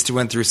he just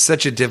went through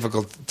such a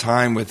difficult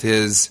time with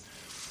his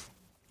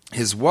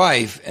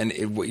wife, and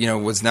it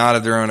was not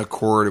of their own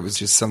accord. It was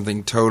just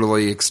something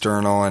totally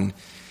external, and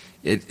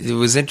it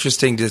was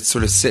interesting to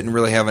sort of sit and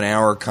really have an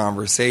hour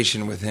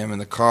conversation with him in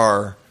the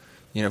car.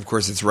 Of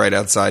course, it's right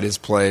outside his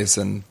place,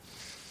 and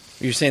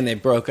You're saying they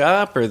broke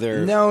up, or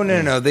they're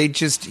no. They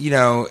just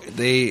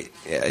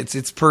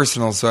it's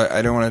personal, so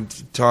I don't want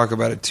to talk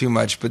about it too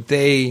much. But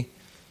they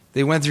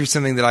went through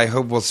something that I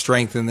hope will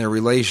strengthen their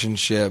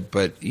relationship,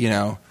 but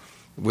it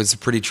was a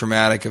pretty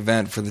traumatic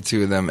event for the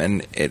two of them,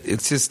 and it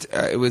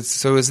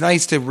was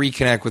nice to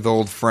reconnect with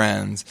old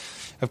friends.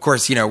 Of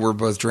course, we're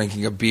both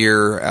drinking a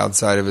beer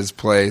outside of his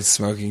place,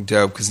 smoking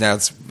dope because now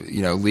it's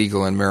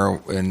legal in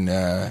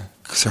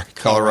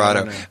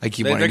Colorado. now. I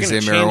keep They're wanting to say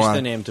gonna marijuana. change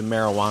the name to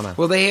marijuana.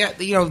 Well,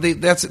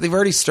 they've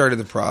already started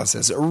the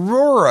process.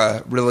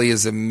 Aurora really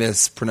is a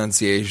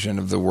mispronunciation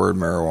of the word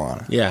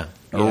marijuana. Yeah.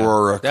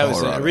 Aurora, That was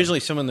Colorado. originally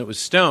someone that was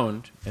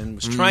stoned and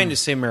was trying to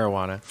say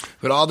marijuana.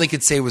 But all they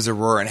could say was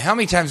Aurora. And how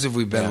many times have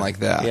we been like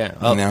that? Yeah,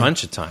 you a know?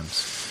 bunch of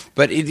times.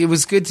 But it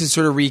was good to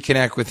sort of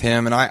reconnect with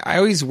him. And I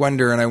always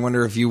wonder, and I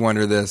wonder if you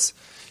wonder this,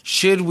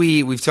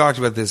 we've talked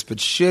about this, but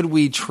should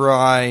we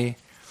try,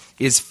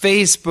 is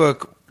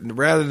Facebook,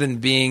 rather than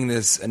being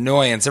this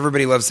annoyance,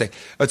 everybody loves saying,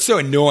 oh, it's so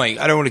annoying,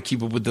 I don't want to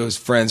keep up with those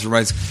friends.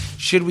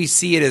 Should we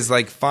see it as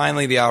like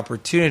finally the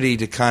opportunity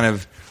to kind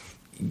of,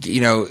 not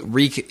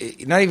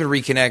even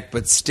reconnect,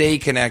 but stay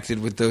connected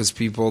with those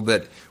people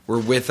that were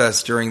with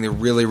us during the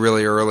really,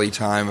 really early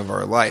time of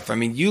our life? I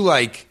mean,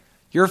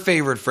 your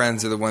favorite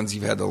friends are the ones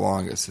you've had the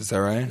longest. Is that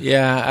right?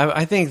 Yeah,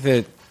 I think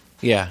that.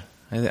 Yeah,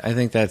 I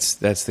think that's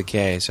the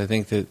case. I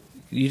think that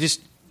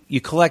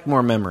you collect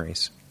more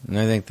memories, and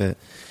I think that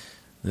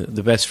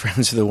the best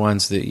friends are the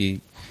ones that you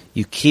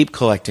keep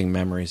collecting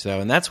memories though,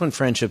 and that's when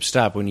friendships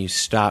stop. When you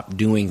stop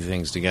doing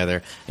things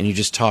together and you're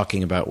just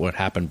talking about what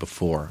happened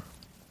before.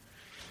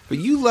 But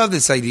you love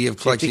this idea of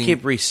collecting. To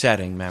keep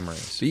resetting memories.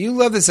 So you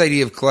love this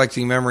idea of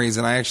collecting memories,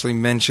 and I actually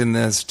mentioned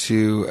this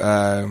to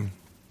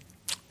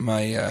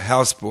my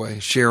houseboy,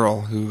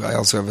 Cheryl, who I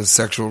also have a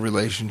sexual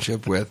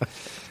relationship with.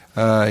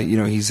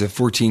 He's a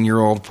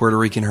 14-year-old Puerto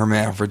Rican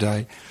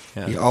hermaphrodite.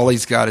 Yeah. All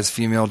he's got is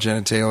female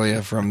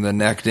genitalia from the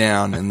neck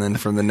down, and then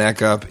from the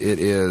neck up, it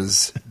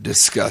is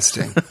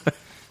disgusting.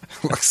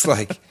 looks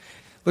like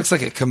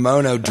a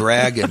kimono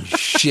dragon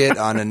shit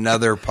on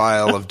another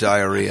pile of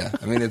diarrhea.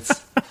 I mean,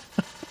 it's.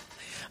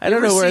 I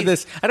don't know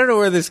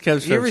where this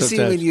comes from. You ever see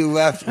when you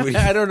left?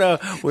 I don't know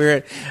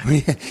where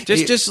it.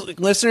 Just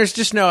listeners,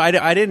 just know I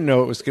didn't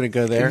know it was going to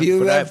go there.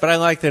 But I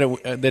like that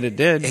it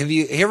did. Have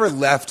you ever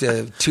left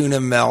a tuna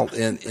melt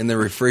in the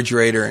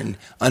refrigerator and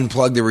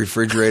unplugged the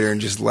refrigerator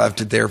and just left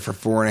it there for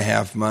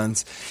 4.5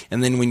 months,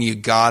 and then when you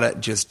got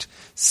it, just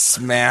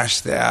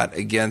smash that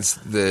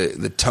against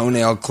the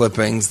toenail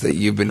clippings that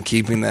you've been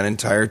keeping that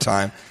entire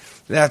time?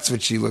 That's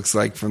what she looks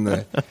like from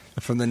the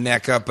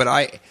neck up. But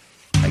I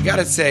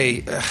gotta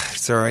say,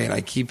 sorry, and I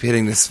keep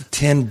hitting this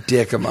tin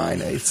dick of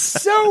mine. It's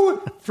so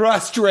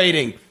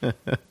frustrating.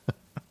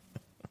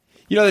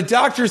 The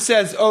doctor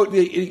says,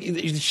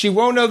 she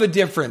won't know the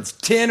difference,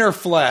 tin or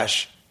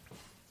flesh.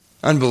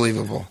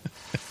 Unbelievable.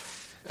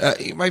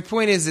 My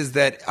point is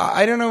that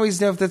I don't always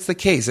know if that's the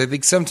case. I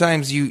think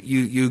sometimes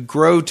you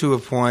grow to a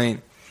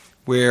point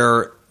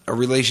where a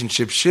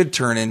relationship should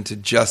turn into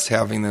just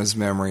having those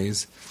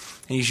memories.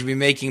 And you should be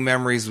making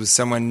memories with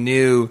someone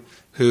new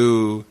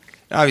who,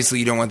 obviously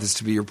you don't want this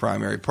to be your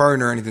primary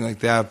partner or anything like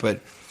that, but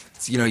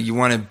you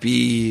want to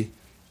be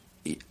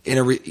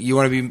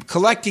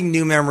collecting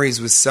new memories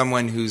with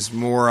someone who's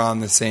more on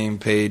the same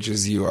page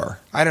as you are.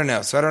 I don't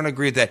know, so I don't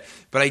agree with that.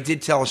 But I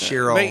did tell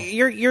Cheryl. But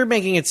you're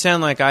making it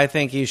sound like I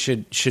think you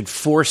should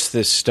force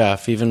this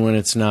stuff even when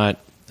it's not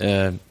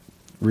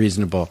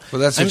reasonable.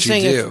 Well, that's what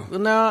you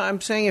do. I'm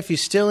saying if you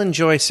still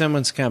enjoy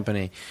someone's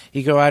company,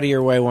 you go out of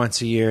your way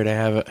once a year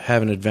to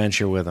have an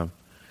adventure with them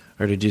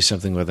or to do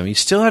something with them. You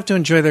still have to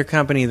enjoy their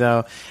company,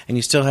 though, and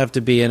you still have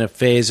to be in a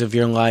phase of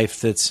your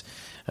life that's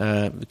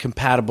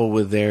compatible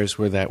with theirs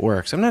where that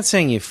works. I'm not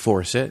saying you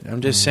force it.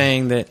 I'm just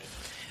saying that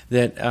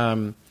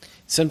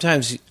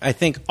sometimes, I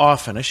think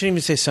often, I shouldn't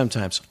even say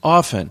sometimes,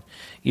 often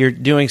you're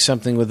doing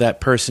something with that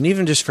person,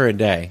 even just for a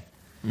day,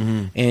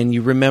 and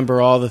you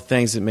remember all the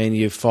things that made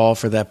you fall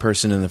for that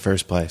person in the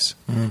first place.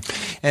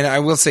 And I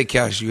will say,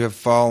 Cash, you have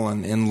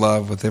fallen in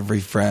love with every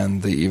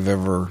friend that you've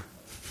ever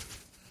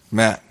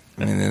met.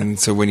 And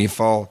so when you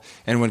fall,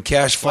 and when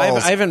Cash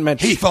falls,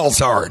 he falls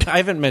hard. I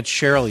haven't met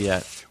Cheryl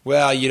yet.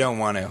 Well, you don't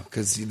want to,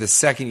 because the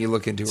second you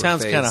look into her face...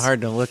 Sounds kind of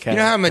hard to look at. You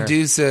know how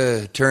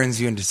Medusa turns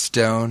you into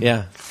stone?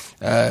 Yeah.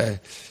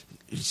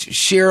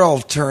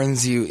 Cheryl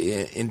turns you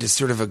into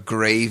sort of a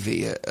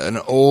gravy, an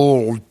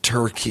old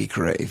turkey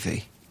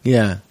gravy.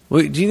 Yeah.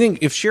 Well, do you think,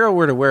 if Cheryl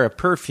were to wear a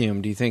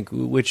perfume,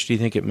 which do you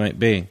think it might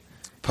be?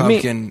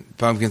 Pumpkin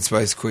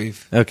spice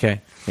queef.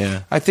 Okay.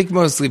 Yeah. I think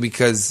mostly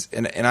because,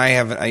 and I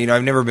haven't,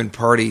 I've never been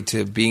party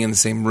to being in the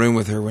same room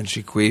with her when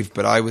she queefed,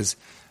 but I was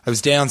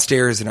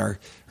downstairs in our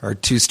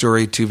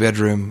 2-story,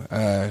 2-bedroom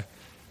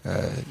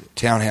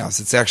townhouse.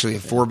 It's actually a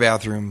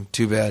 4-bathroom,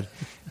 2-bed.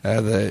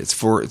 It's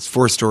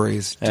 4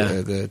 stories.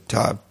 Yeah. The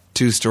top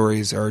 2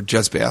 stories are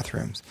just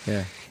bathrooms.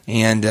 Yeah.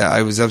 And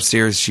I was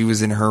upstairs. She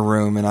was in her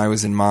room, and I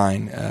was in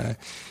mine.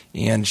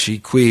 And she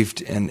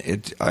queefed,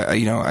 and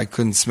I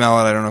couldn't smell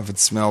it. I don't know if it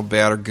smelled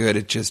bad or good.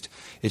 It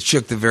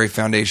shook the very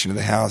foundation of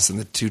the house, and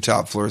the 2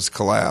 top floors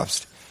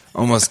collapsed,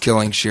 almost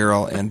killing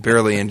Cheryl and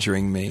barely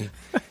injuring me.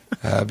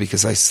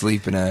 Because I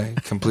sleep in a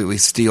completely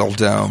steel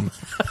dome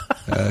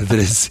that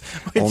is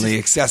only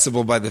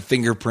accessible by the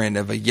fingerprint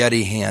of a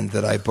Yeti hand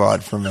that I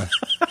bought from a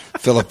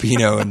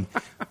Filipino in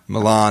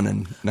Milan in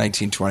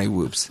 1920.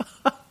 Whoops.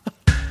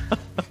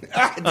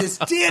 This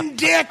tin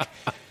dick!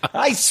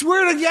 I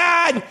swear to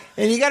God!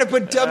 And you got to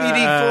put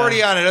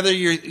WD-40 on it, other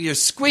you're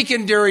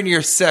squeaking during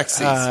your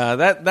sexies.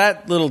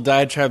 That little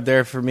diatribe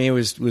there for me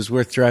was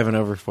worth driving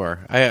over for.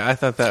 I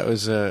thought that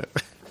was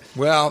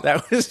well.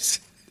 That was.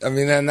 I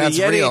mean, and that's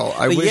Yeti, real.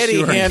 The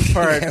Yeti hand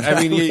part,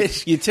 I mean,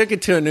 you took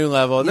it to a new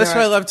level. And that's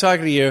why I love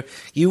talking to you.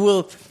 You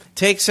will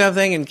take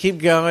something and keep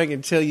going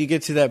until you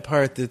get to that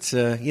part that's,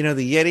 the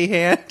Yeti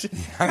hand.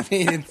 I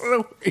mean, I don't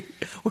know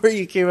where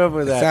you came up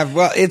with that.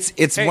 Well,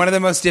 it's one of the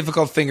most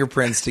difficult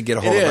fingerprints to get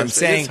a hold of. I'm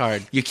saying it's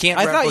hard. You can't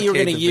I thought you were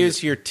going to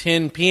use your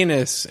tin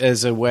penis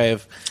as a way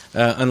of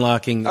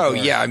unlocking. Oh,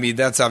 yeah. I mean,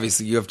 that's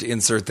obviously, you have to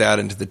insert that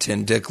into the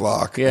tin dick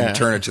lock and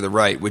turn it to the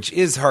right, which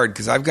is hard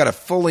because I've got to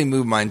fully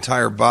move my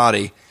entire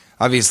body.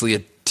 Obviously, a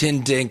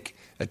tin dick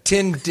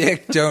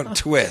don't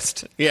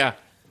twist. Yeah.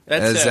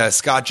 As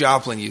Scott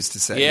Joplin used to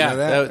say. Yeah, you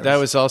know that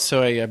was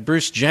also a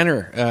Bruce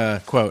Jenner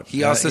quote.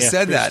 He also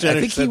said Bruce that. Jenner I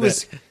think he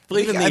was.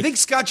 I think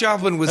Scott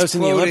Joplin was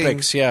quoting, in the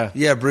Olympics.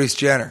 Yeah, Bruce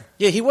Jenner.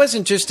 Yeah, he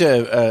wasn't just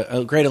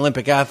a great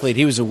Olympic athlete.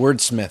 He was a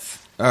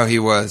wordsmith. Oh, he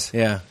was.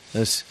 Yeah,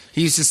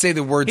 he used to say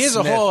the word. He has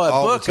Smith a whole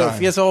all book the time.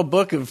 He has a whole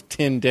book of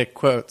tin dick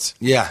quotes.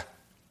 Yeah,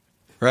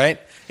 right.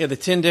 Yeah, the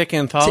Tin Dick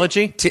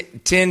Anthology.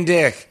 Tin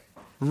Dick,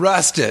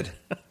 Rusted.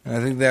 I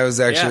think that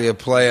was actually a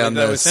play on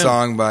the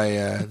song by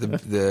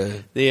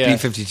the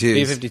B-52s.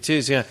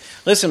 B-52s, yeah.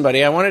 Listen,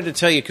 buddy, I wanted to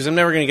tell you, because I'm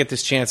never going to get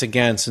this chance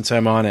again since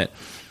I'm on it.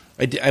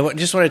 I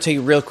just want to tell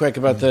you real quick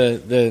about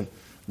the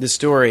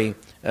story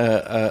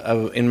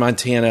in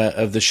Montana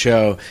of the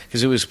show,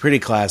 because it was pretty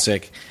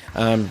classic.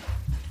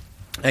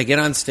 I get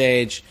on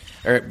stage,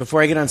 or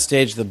before I get on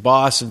stage, the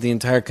boss of the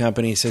entire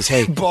company says,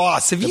 "Hey,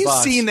 boss, have you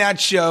seen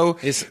that show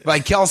by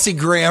Kelsey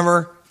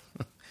Grammer?"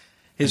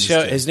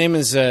 His name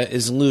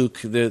is Luke,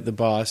 the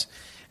boss,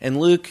 and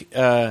Luke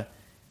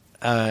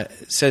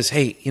says,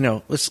 "Hey,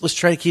 let's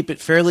try to keep it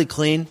fairly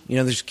clean.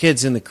 There's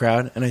kids in the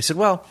crowd." And I said,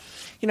 "Well,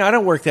 I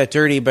don't work that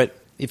dirty, but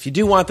if you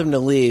do want them to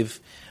leave,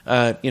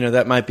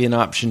 that might be an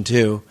option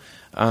too.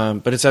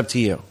 But it's up to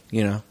you,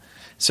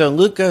 So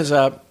Luke goes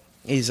up.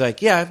 He's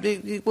like, "Yeah,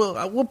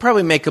 we'll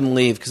probably make them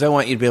leave because I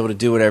want you to be able to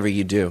do whatever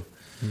you do."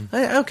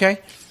 Okay.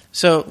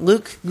 So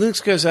Luke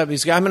goes up. I'm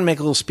going to make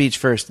a little speech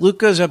first. Luke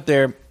goes up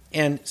there.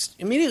 and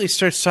immediately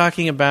starts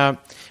talking about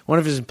one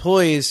of his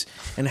employees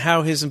and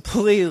how his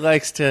employee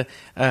likes to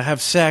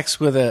have sex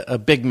with a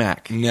Big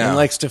Mac and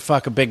likes to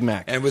fuck a Big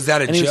Mac. And was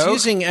that a joke? And he was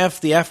using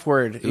the F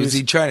word. Was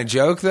he trying to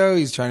joke, though?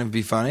 He's trying to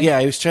be funny? Yeah,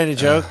 he was trying to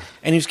joke.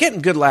 And he was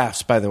getting good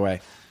laughs, by the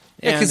way.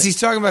 Yeah, because he's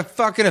talking about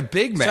fucking a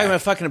Big Mac. He's talking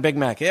about fucking a Big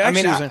Mac. I'll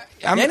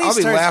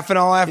be laughing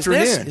all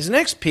afternoon. His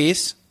next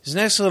piece, his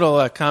next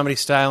little comedy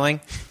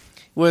styling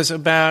was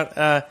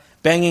about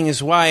banging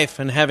his wife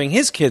and having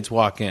his kids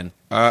walk in.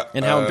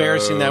 And how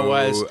embarrassing that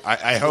was.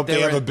 I hope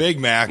they have a Big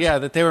Mac. Yeah,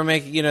 that they were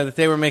making,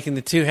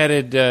 the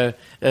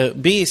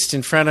two-headed beast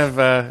in front of,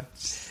 and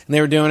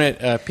they were doing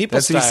it people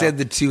That's style. That's what he said.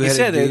 The two-headed. He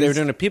said beast? they were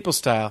doing it people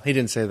style. He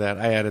didn't say that.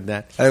 I added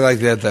that. I like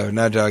that though,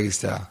 not doggy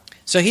style.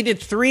 So he did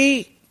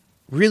 3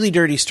 really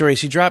dirty stories.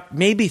 He dropped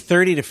maybe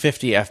 30 to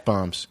 50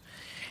 F-bombs,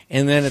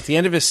 and then at the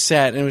end of his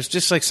set, and it was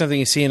just like something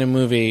you see in a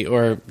movie,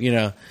 or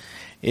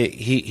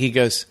he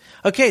goes,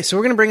 okay, so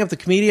we're going to bring up the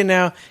comedian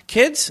now.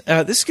 Kids,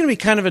 this is going to be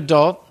kind of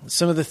adult,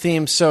 some of the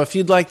themes. So if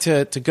you'd like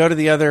to go to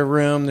the other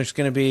room, there's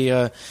going to be,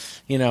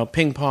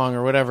 ping pong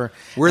or whatever.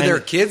 Were there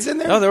kids in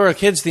there? Oh, there were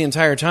kids the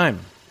entire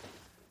time.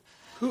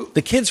 Who?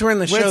 The kids were in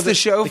the show. What's the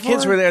show The for?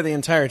 kids were there the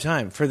entire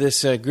time for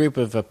this group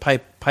of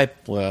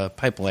pipe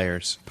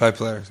layers. Pipe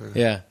layers. Okay.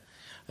 Yeah.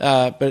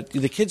 But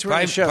the kids were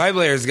in the show. Pipe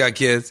layers got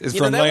kids. It's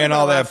from laying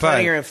all that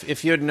pipe.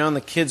 If you had known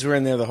the kids were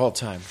in there the whole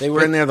time. They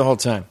were in there the whole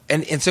time.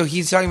 And so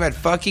he's talking about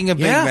fucking a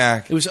Big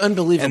Mac. It was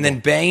unbelievable. And then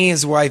banging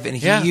his wife, and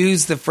he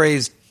used the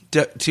phrase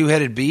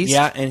two-headed beast?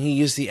 Yeah, and he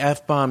used the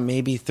F-bomb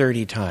maybe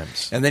 30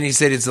 times. And then he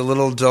said it's a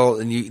little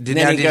adult, and you did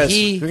not.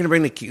 We're going to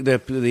bring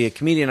the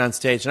comedian on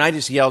stage, and I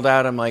just yelled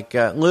out, I'm like,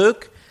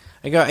 Luke,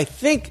 I go, I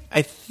think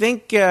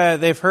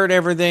they've heard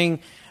everything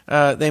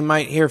they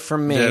might hear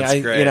from me.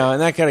 That's great. And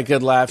that got a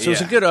good laugh. So it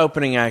was a good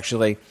opening,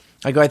 actually.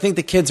 I go, I think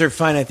the kids are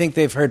fine. I think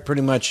they've heard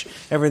pretty much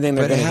everything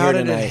they're going to hear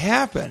tonight. But how did it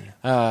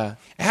happen?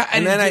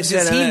 And then I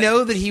said, does he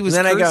know that he was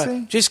cursing? cursing? I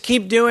go, just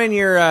keep doing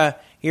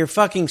your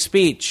fucking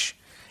speech.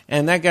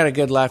 And that got a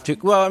good laugh, too.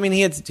 Well, I mean,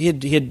 he had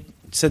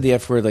said the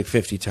F word like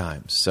 50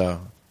 times,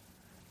 so.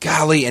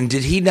 Golly, and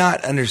did he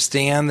not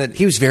understand that?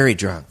 He was very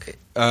drunk.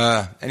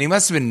 And he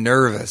must have been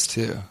nervous,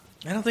 too.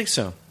 I don't think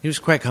so. He was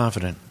quite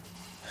confident.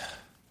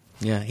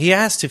 Yeah, he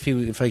asked if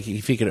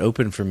he could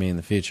open for me in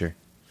the future.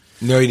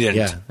 No, he didn't.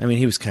 Yeah, I mean,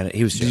 he was joking.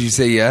 Did you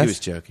say yes? He was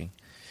joking.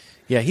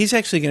 Yeah, he's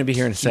actually going to be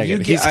here in a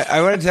second.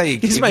 I want to tell you,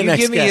 if you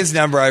give me his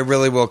number, I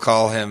really will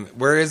call him.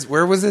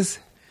 Where was this?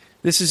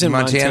 This is in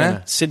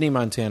Montana? Sydney,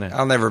 Montana.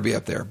 I'll never be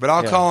up there. But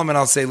I'll call him and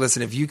I'll say,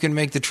 listen, if you can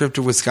make the trip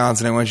to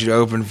Wisconsin, I want you to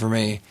open for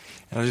me.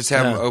 And I'll just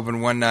have him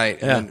open one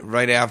night. And then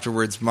right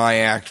afterwards, my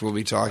act will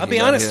be talking about I'll be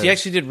honest, his. He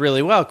actually did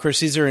really well. Of course,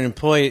 these are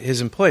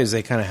his employees.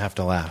 They kind of have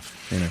to laugh.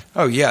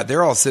 Oh, yeah.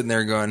 They're all sitting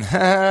there going,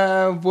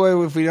 oh,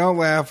 boy, if we don't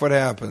laugh, what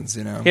happens?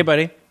 Hey,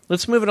 buddy.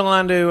 Let's move it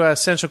along to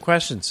essential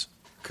questions.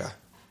 Okay.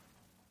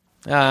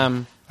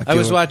 I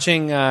was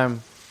watching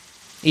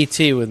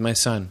E.T. with my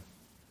son.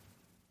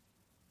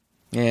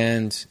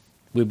 And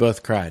we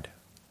both cried.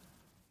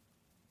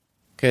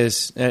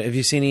 Because, have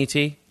you seen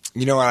E.T.?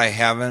 You know what? I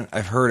haven't.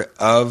 I've heard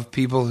of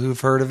people who've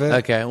heard of it.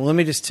 Okay, well, let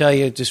me just tell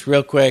you, just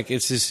real quick.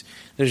 There's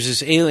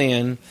this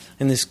alien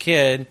and this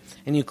kid,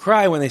 and you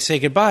cry when they say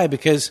goodbye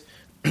because,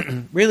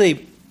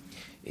 really,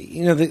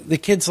 the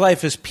kid's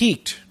life is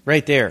peaked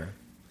right there.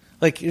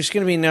 Like, there's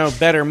going to be no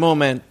better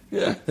moment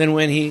than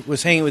when he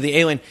was hanging with the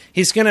alien.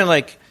 He's going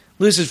to,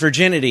 lose his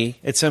virginity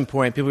at some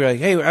point. People are like,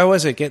 hey, how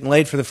was it getting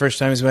laid for the first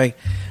time? He's like,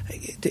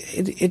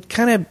 it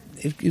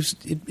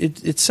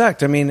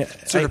sucked. I mean,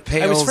 sort of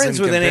pales I was friends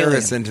with an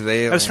alien. To the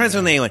alien. I was friends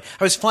with an alien.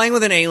 I was flying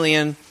with an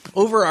alien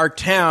over our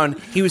town.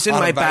 He was in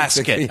my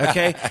basket,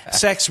 okay?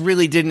 Sex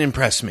really didn't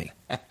impress me.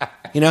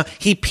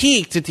 He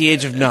peaked at the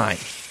age of 9.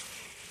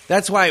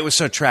 That's why it was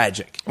so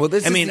tragic. Well,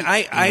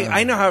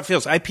 I know how it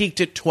feels. I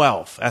peaked at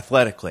 12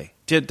 athletically.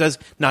 Does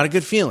not a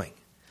good feeling.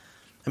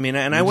 I mean,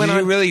 and I went on.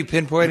 Did you really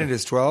pinpoint it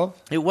as 12?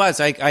 It was.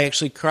 I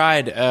actually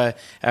cried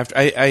after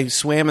I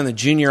swam in the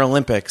Junior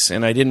Olympics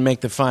and I didn't make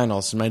the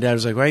finals. And my dad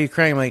was like, "Why are you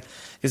crying?" I'm like,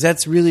 "Because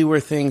that's really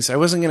where things. I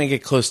wasn't going to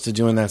get close to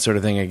doing that sort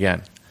of thing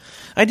again."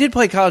 I did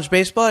play college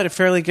baseball. I had a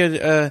fairly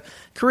good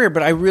career,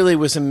 but I really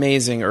was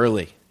amazing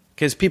early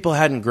because people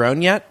hadn't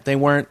grown yet. They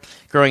weren't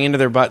growing into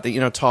their butt.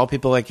 Tall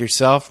people like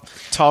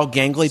yourself, tall,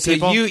 gangly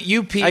people. So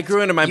you peaked. I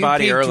grew into my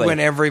body early when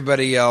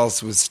everybody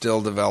else was still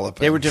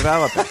developing. They were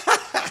developing.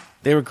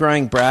 They were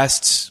growing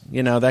breasts,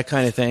 that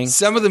kind of thing.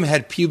 Some of them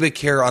had pubic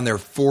hair on their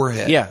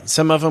forehead. Yeah,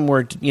 some of them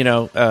were,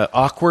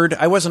 awkward.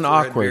 I wasn't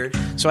awkward.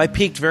 Beard. So I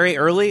peaked very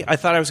early. I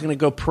thought I was going to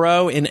go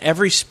pro in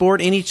every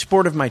sport, in each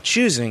sport of my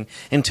choosing,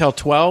 until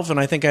 12, and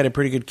I think I had a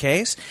pretty good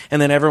case.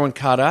 And then everyone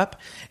caught up,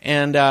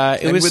 and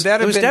it was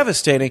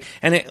devastating.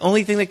 And the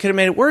only thing that could have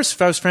made it worse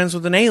if I was friends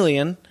with an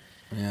alien,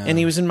 and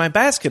he was in my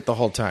basket the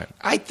whole time.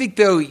 I think,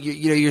 though,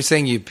 you're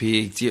saying you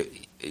peaked.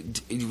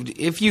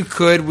 If you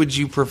could, would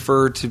you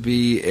prefer to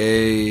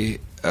be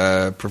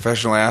a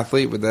professional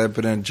athlete? Would that have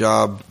been a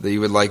job that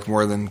you would like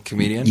more than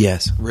comedian?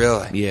 Yes.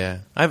 Really? Yeah.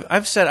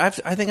 I've said,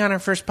 I think on our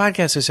first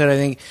podcast, I said, I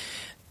think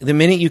the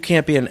minute you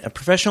can't be a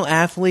professional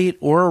athlete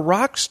or a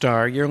rock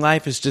star, your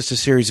life is just a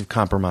series of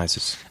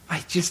compromises.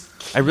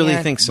 I really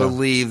think so.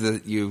 Believe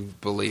that you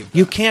believe that.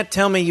 You can't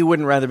tell me you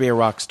wouldn't rather be a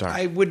rock star.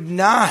 I would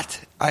not.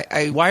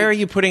 Why are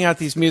you putting out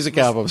these music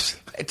albums?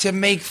 To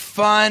make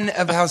fun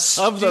of how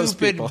those stupid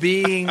people.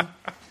 being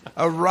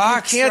a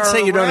rock star. You can't say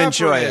you don't rapper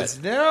enjoy is.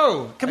 it.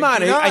 No. Come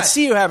on, I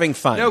see you having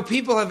fun. No,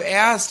 people have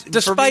asked for me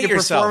Despite to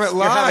yourself, perform it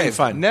you're live. having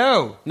fun.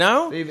 No.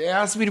 No? They've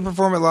asked me to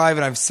perform it live,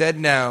 and I've said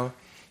no.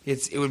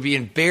 It would be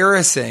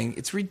embarrassing.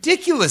 It's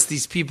ridiculous.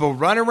 These people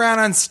run around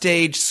on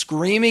stage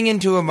screaming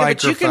into a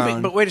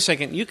microphone. But wait a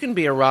second. You can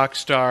be a rock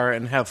star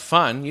and have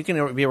fun. You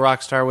can be a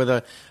rock star with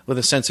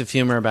a sense of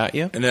humor about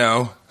you.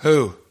 No.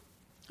 Who?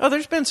 Oh,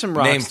 there's been some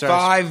rock Name stars.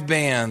 5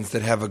 bands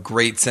that have a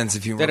great sense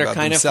of humor That are about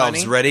kind of themselves.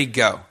 funny? Ready?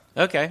 Go.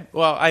 Okay.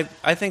 Well,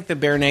 I think the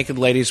Bare Naked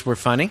Ladies were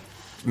funny.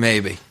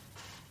 Maybe.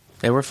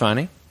 They were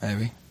funny.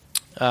 Maybe.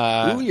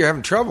 Ooh, you're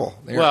having trouble.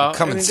 They're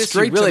coming this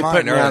straight is really to mind.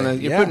 putting me on aren't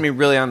they? you're putting me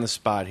really on the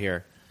spot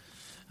here.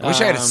 I wish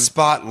I had a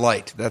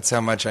spotlight. That's how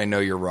much I know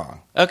you're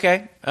wrong.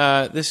 Okay.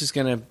 This is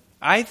going to...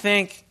 I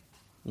think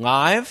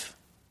live,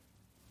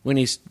 when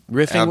he's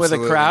riffing with a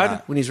Absolutely crowd,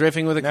 not. when he's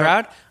riffing with a No.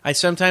 crowd, I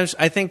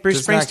think Bruce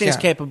Does not Springsteen is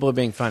count. capable of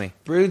being funny.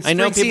 Bruce I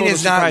know people Springsteen will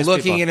is not surprise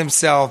looking people. at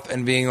himself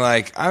and being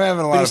like, I'm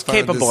having a lot he's of fun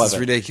with capable this. of It's it.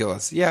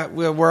 ridiculous. Yeah,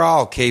 we're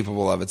all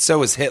capable of it.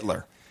 So is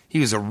Hitler. He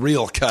was a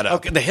real cut-up.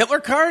 Okay, the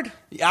Hitler card?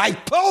 I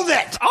pulled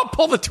it! I'll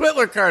pull the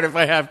Twitler card if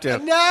I have to.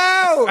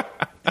 No!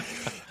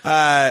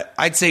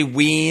 I'd say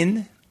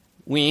Ween.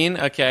 Ween,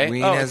 okay.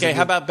 Ween oh, has okay. a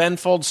How good- about Ben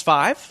Folds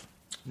 5?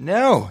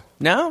 No.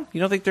 No? You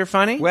don't think they're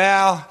funny?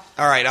 Well,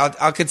 all right,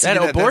 I'll consider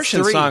That that. abortion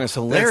That's 3. song is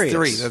hilarious.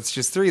 That's 3. That's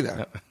just 3,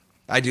 though.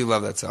 I do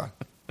love that song.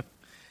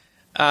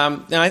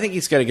 No, I think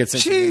he's got a good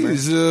sense of humor.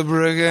 She's a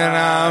brick and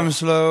I'm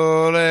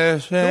slowly Who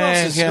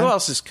sinking.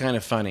 else is kind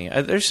of funny?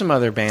 There's some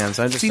other bands.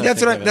 I just See, don't that's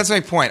think what of it. that's my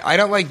point. I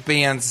don't like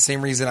bands the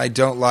same reason I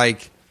don't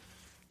like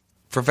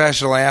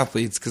professional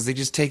athletes because they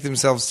just take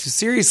themselves too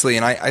seriously.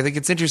 And I think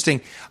it's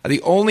interesting.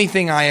 The only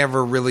thing I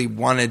ever really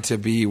wanted to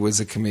be was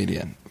a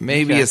comedian,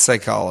 maybe Okay. a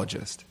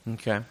psychologist,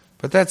 Okay.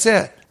 but that's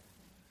it.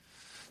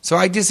 So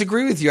I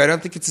disagree with you. I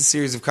don't think it's a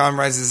series of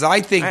compromises.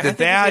 I think I think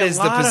that it'd be a is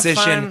the lot of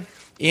position fun.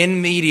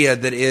 in media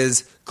that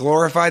is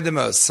glorified the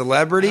most.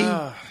 Celebrity.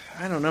 I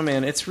don't know,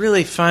 man. It's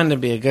really fun to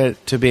be a good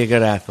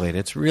athlete.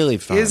 It's really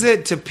fun. Is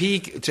it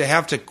to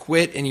have to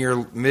quit in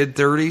your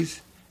mid-30s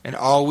and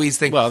always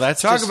think? Well,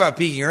 that's talk just- about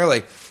peaking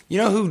early. You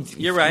know who?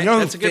 You're right. You know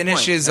That's who a good point.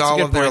 finishes That's a all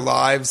good of their point.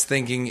 lives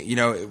thinking,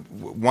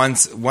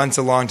 once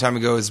a long time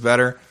ago is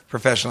better.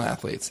 Professional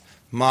athletes,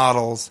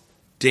 models,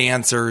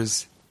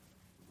 dancers,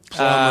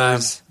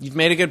 plumbers, You've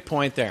made a good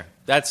point there.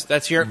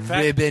 That's your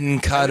ribbon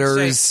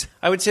cutters.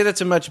 I would say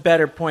that's a much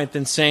better point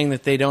than saying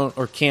that they don't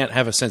or can't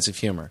have a sense of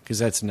humor because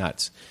that's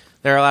nuts.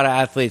 There are a lot of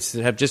athletes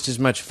that have just as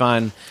much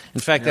fun. In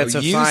fact, No, that's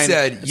a you fine.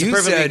 said- it's you a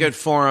perfectly said- good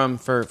forum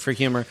for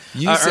humor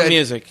You or said-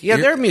 music. Yeah,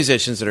 you're- there are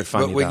musicians that are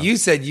funny. But what though. you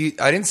said,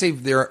 I didn't say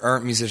there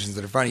aren't musicians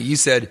that are funny. You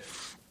said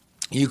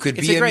you could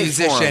It's be a a great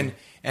musician forum.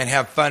 and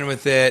have fun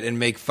with it and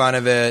make fun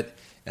of it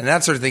and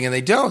that sort of thing, and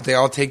they don't. They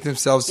all take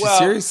themselves too Well,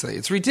 seriously.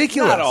 It's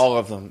ridiculous. Not all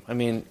of them. I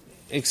mean,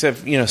 except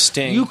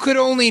Sting. You could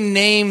only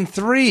name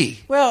 3,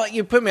 well,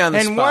 you put me on the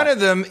and spot. one of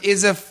them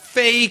is a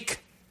fake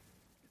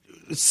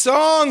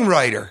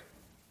songwriter.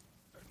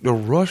 The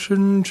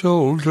Russian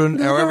children,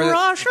 however, the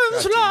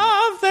Russians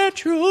love their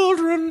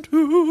children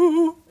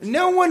too.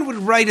 no one would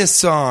write a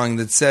song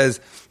that says.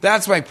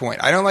 That's my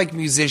point. I don't like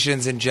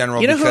musicians in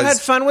general. You know who because,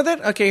 had fun with it?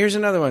 Okay, here's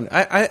another one.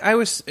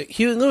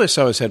 Huey Lewis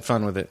always had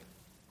fun with it.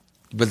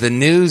 but the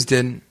news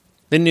didn't.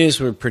 The news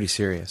were pretty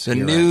serious. The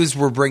You're right. news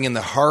were bringing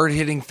the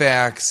hard-hitting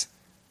facts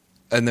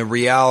and the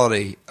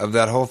reality of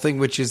that whole thing,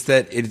 which is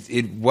that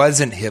it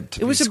wasn't hip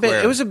to It was be a bit.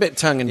 square. It was a bit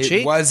tongue in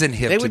cheek. It wasn't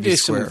hip They to would be do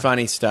square. some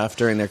funny stuff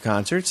during their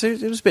concerts.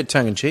 It was a bit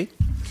tongue in cheek.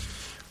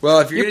 Well,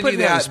 if you're You're going to do putting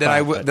me on that,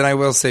 the spot, then I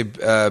will say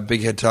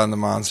Big Head Todd and the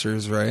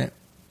Monsters, right?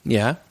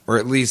 Yeah. Or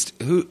at least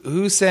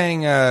who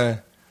sang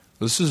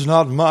 "This Is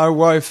Not My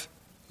Wife"?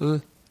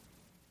 Wake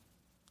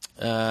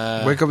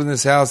up in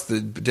this house, the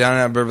Down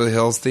and Out Beverly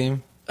Hills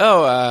theme.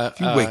 Oh,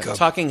 you wake up.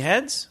 Talking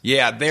Heads.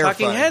 Yeah, they're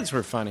Talking funny. Heads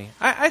were funny.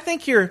 I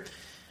think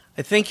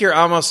you're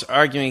almost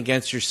arguing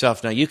against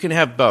yourself now. You can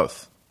have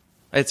both.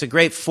 It's a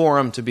great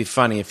forum to be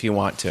funny if you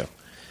want to.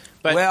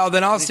 But Well,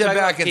 then I'll you step talk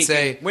about back and peaking.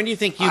 say, when do you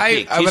think you I-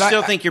 peak? I- You but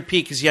still I- think your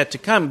peak is yet to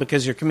come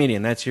because you're a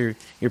comedian. That's your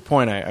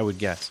point, I would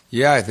guess.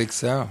 Yeah, I think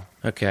so.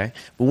 Okay,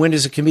 but when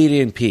does a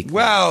comedian peak?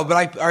 Well,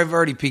 but I've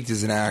already peaked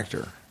as an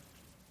actor.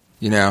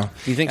 You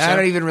You think And so? I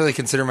don't even really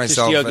consider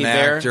myself Yogi an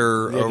Bear?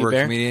 actor Yogi over a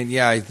Bear? comedian.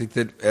 Yeah, I think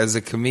that as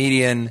a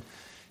comedian,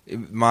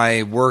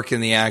 my work in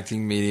the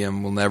acting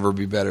medium will never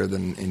be better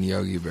than in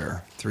Yogi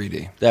Bear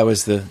 3D. That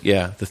was the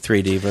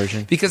 3D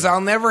version. Because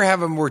I'll never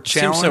have a more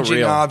seems so challenging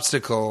real.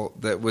 obstacle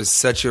that was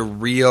such a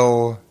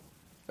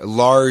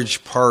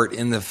large part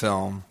in the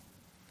film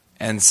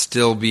and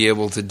still be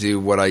able to do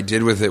what I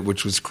did with it,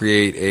 which was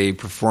create a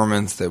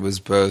performance that was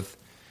both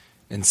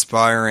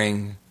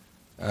inspiring.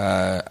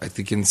 I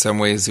think in some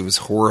ways it was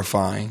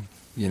horrifying.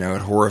 It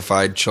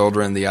horrified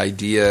children. The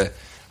idea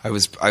I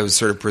was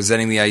sort of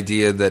presenting the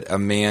idea that a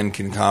man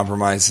can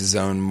compromise his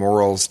own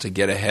morals to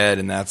get ahead,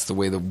 and that's the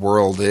way the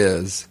world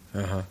is.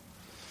 Uh-huh.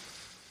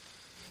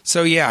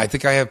 So yeah, I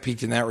think I have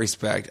peaked in that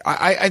respect.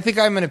 I think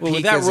I'm going to peak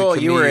with that as a role.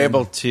 You were comedian.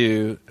 able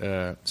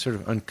to sort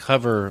of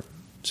uncover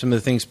some of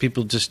the things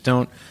people just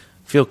don't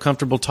feel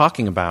comfortable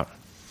talking about.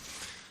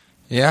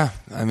 Yeah,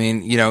 I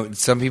mean,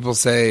 some people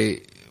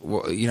say,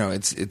 well,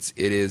 it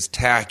is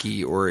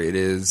tacky or it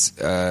is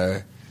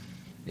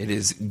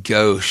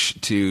gauche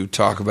to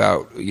talk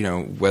about,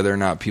 whether or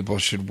not people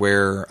should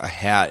wear a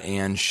hat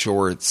and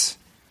shorts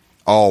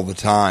all the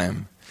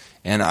time.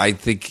 And I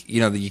think,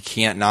 that you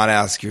can't not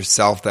ask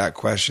yourself that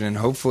question and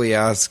hopefully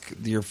ask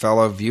your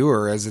fellow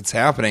viewer as it's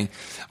happening.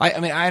 I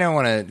mean, I don't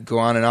want to go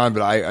on and on,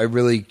 but I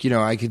really,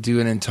 I could do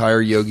an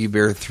entire Yogi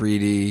Bear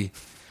 3D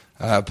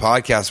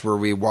podcast where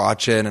we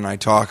watch it and I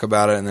talk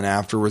about it, and then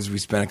afterwards we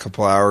spend a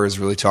couple hours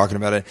really talking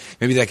about it.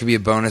 Maybe that could be a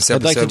bonus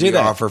episode like to do we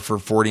that. offer for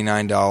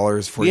 $49,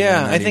 $49.99.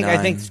 Yeah, I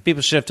think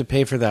people should have to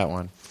pay for that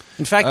one.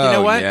 In fact, you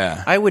know what?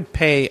 Yeah. I would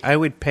pay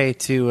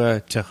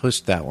to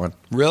host that one.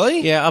 Really?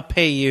 Yeah, I'll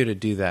pay you to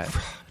do that.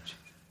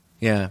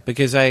 Yeah,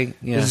 because This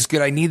is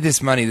good. I need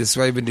this money. This is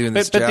why I've been doing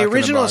this. But the Jack in the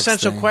original Box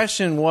essential thing.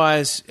 question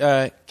was,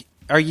 are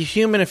you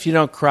human if you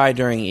don't cry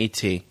during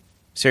E.T.?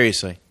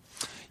 Seriously.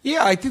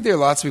 Yeah, I think there are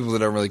lots of people that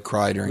don't really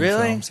cry during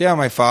Really? films. Yeah,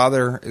 my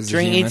father is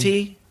During a human.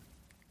 E.T.?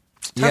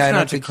 Yeah, I Tough don't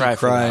not to think cry he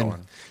for that cried.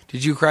 one.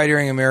 Did you cry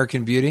during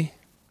American Beauty?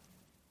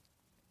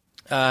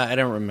 I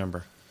don't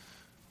remember.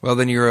 Well,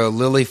 then you're a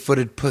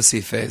lily-footed pussy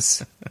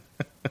face.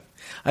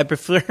 I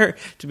prefer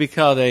to be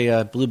called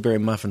a blueberry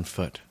muffin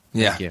foot.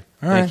 Yeah. Thank you.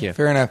 All right, Thank you.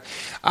 fair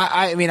enough.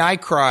 I mean, I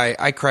cry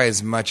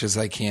as much as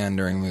I can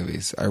during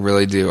movies. I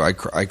really do. I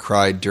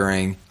cry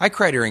during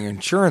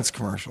insurance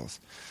commercials,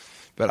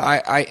 but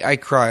I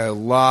cry a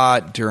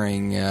lot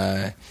during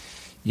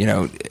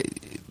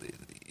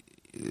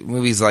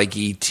movies like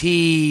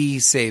E.T.,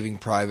 Saving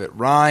Private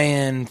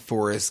Ryan,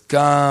 Forrest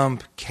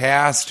Gump,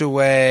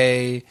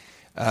 Castaway,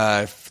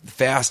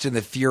 Fast and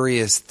the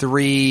Furious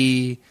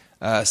 3.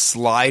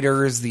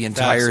 Sliders, the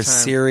entire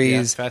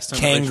series,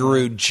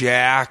 Kangaroo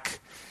Jack,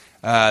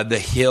 The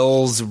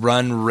Hills,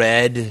 Run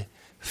Red,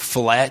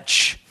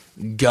 Fletch,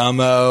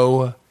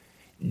 Gummo,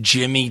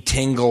 Jimmy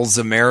Tingle's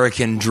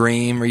American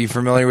Dream. Are you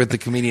familiar with the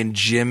comedian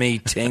Jimmy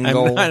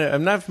Tingle?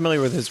 I'm not familiar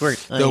with his work.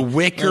 The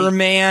Wicker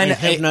Man. I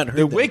have not heard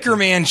the that Wicker before.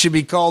 Man should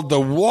be called the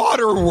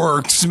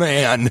Waterworks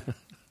Man.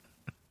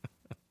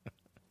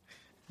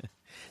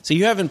 So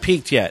you haven't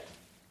peaked yet.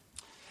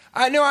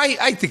 No,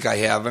 I think I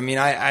have. I mean,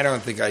 I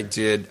don't think I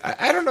did.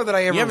 I don't know that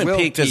I ever You haven't will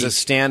peaked as a peak.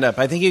 stand-up.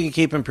 I think you can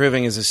keep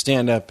improving as a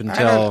stand-up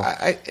until,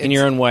 in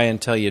your own way,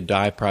 until you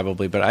die,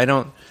 probably. But I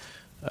don't.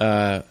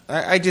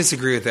 I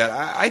disagree with that.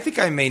 I think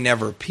I may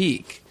never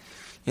peak.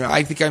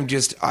 I think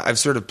I've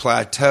sort of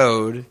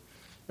plateaued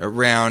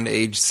around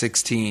age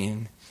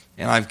 16,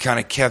 and I've kind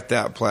of kept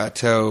that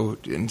plateau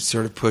and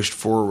sort of pushed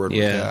forward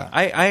with that.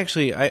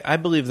 I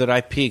believe that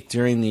I peaked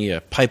during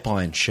the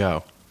Pipeline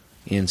show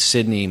in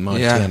Sydney,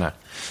 Montana.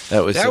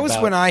 That was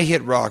when I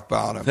hit rock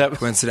bottom,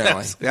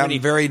 coincidentally. That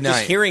very night.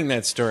 Just hearing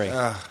that story.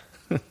 I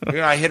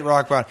hit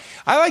rock bottom.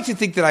 I like to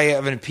think that I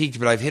haven't peaked,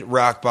 but I've hit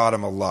rock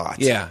bottom a lot.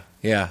 Yeah.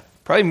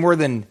 Probably more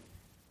than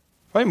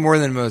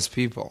most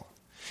people.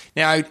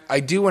 Now, I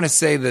do want to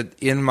say that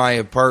in my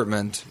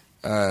apartment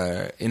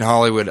in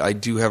Hollywood, I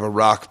do have a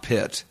rock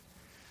pit,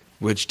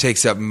 which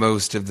takes up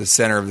most of the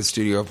center of the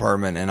studio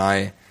apartment,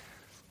 and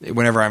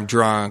whenever I'm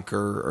drunk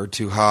or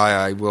too high,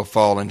 I will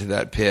fall into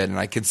that pit, and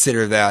I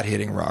consider that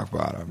hitting rock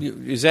bottom.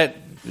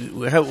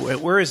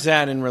 Where is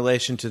that in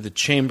relation to the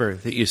chamber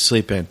that you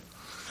sleep in?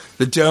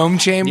 The dome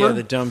chamber? Yeah,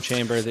 the dome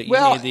chamber that you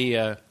need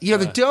the...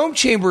 the dome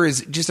chamber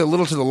is just a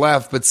little to the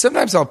left, but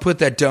sometimes I'll put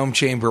that dome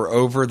chamber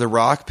over the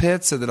rock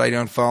pit so that I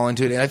don't fall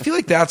into it. And I feel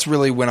like that's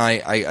really when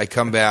I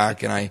come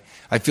back and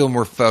I feel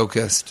more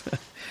focused.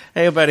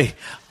 Hey, buddy,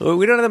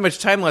 we don't have that much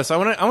time left.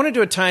 So I want to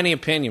do a tiny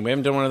opinion. We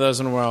haven't done one of those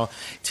in a while.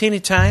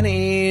 Teeny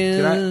tiny.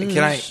 Can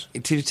I?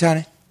 Teeny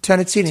tiny.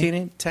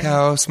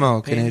 How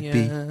small can it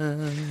be?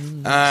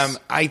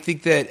 I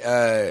think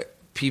that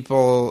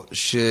people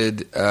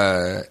should.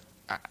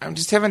 I'm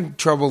just having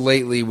trouble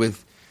lately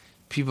with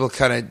people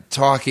kind of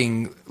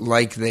talking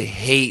like they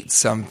hate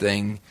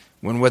something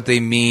when what they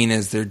mean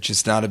is they're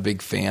just not a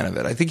big fan of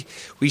it. I think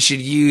we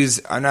should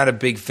use I'm not a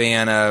big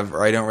fan of,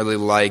 or I don't really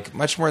like,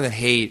 much more than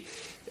hate.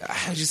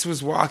 I just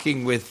was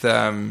walking with,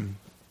 I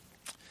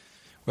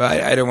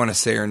don't want to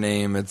say her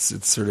name.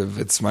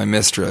 It's my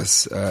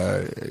mistress.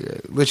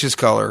 Let's just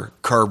call her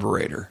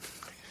Carburetor.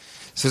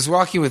 So I was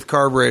walking with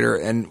Carburetor,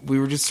 and we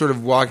were just sort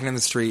of walking in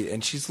the street,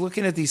 and she's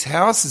looking at these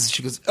houses, and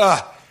she goes,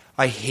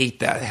 I hate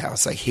that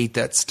house. I hate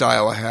that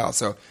style of house.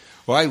 So,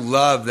 well, I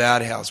love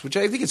that house, which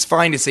I think it's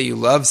fine to say you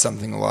love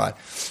something a lot.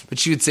 But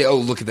she would say, oh,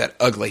 look at that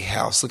ugly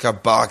house. Look how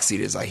boxy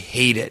it is. I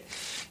hate it.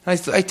 And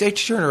I turn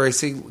to her, I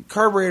say,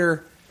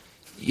 Carburetor,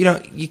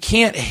 you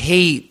can't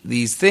hate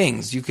these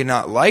things. You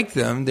cannot like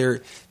them.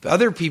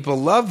 Other people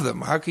love them.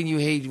 How can you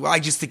hate? Well, I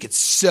just think it's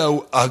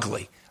so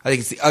ugly. I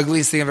think it's the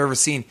ugliest thing I've ever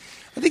seen.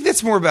 I I think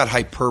that's more about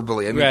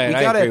hyperbole. I mean, Right, we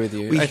I agree with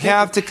you. We I think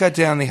have to cut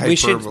down the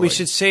hyperbole. We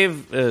should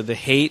save the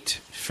hate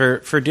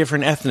for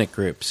different ethnic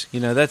groups.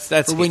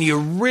 That's Or when you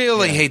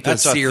really hate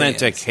those that's Syrians.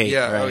 authentic hate.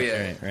 Yeah,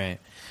 Right, right.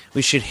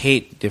 We should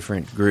hate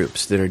different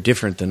groups that are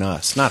different than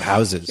us, not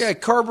houses. Yeah,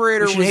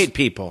 Carburetor we should was, hate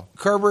people.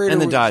 Carburetor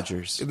and the was-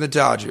 Dodgers. The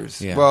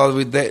Dodgers. Yeah. Well,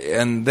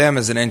 and them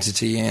as an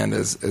entity and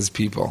as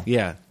people.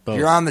 Yeah, both.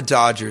 You're on the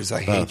Dodgers.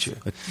 I Both. hate you.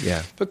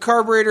 Yeah. But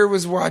Carburetor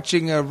was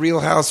watching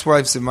Real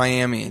Housewives of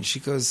Miami, and she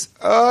goes,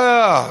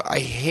 "Oh, I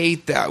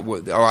hate that.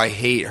 Oh, I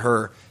hate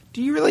her.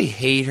 Do you really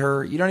hate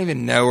her? You don't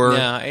even know her.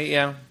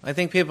 Yeah. I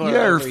think people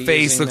Yeah, are her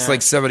face overusing looks that.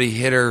 like somebody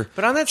hit her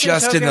But on that same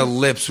just in the token-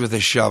 lips with a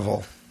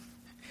shovel.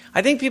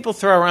 I think people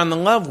throw around the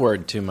love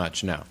word too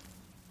much now.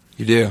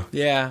 You do.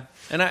 Yeah.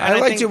 And I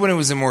liked think, it when it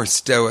was a more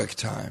stoic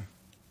time.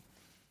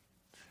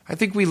 I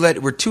think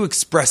we're too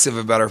expressive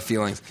about our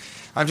feelings.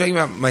 I'm talking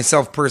about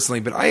myself personally,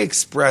 but I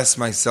express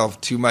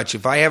myself too much.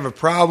 If I have a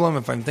problem,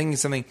 if I'm thinking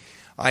something,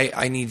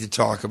 I need to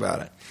talk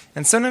about it.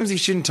 And sometimes you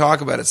shouldn't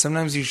talk about it.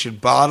 Sometimes you should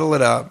bottle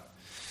it up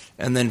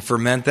and then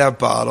ferment that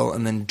bottle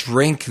and then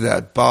drink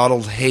that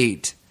bottled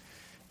hate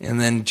and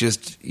then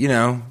just,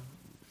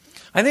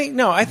 I think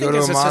to as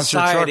a a monster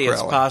society, truck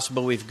it's rally.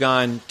 possible we've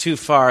gone too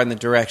far in the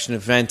direction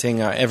of venting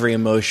every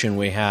emotion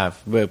we have,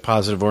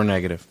 positive or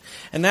negative,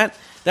 and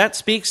that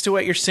speaks to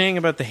what you're saying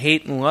about the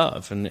hate and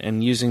love,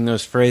 and using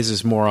those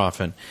phrases more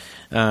often.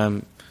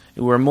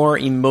 We're a more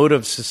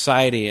emotive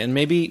society, and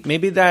maybe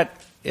that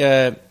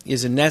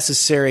is a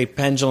necessary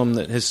pendulum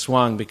that has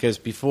swung, because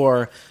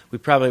before we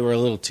probably were a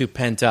little too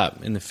pent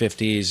up in the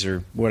 50s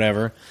or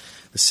whatever.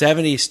 The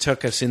 70s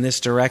took us in this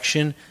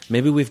direction.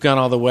 Maybe we've gone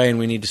all the way and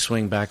we need to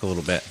swing back a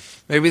little bit.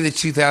 maybe the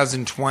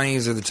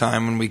 2020s are the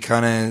time when we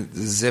kind of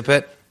zip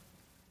it,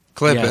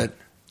 clip Yeah. it,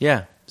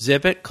 Yeah.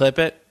 Zip it, clip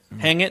it,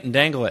 hang it, and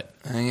dangle it.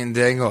 hang and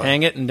dangle it.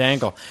 Hang it and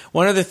dangle.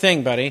 One other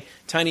thing, buddy.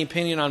 Tiny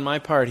opinion on my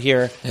part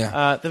here.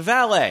 Yeah. The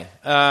valet.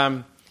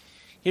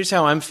 Here's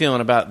how I'm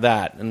feeling about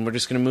that. And we're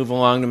just going to move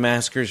along to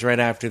maskers right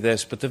after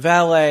this. But the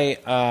valet,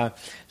 was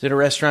at a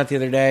restaurant the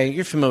other day.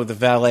 You're familiar with the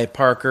valet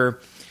Parker.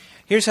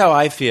 Here's how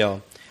I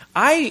feel.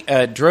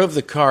 I drove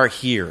the car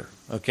here,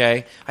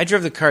 okay? I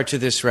drove the car to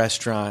this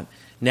restaurant,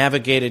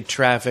 navigated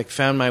traffic,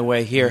 found my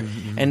way here.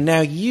 Mm-hmm. And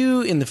now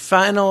you, in the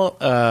final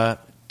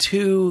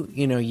 2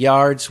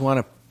 yards, want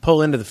to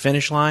pull into the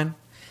finish line?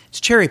 It's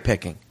cherry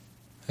picking.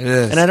 It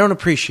is. And I don't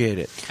appreciate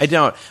it. I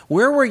don't.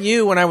 Where were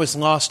you when I was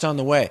lost on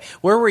the way?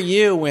 Where were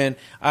you when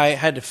I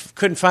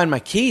couldn't find my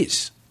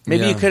keys?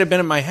 Maybe you could have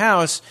been at my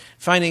house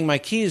finding my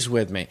keys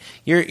with me.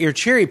 You're a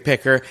cherry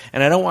picker,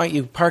 and I don't want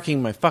you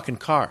parking my fucking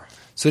car.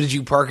 So did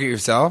you park it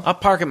yourself? I'll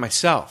park it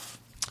myself.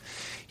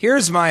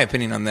 Here's my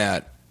opinion on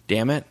that.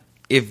 Damn it.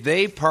 If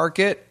they park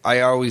it, I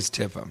always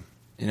tip them.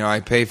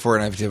 I pay for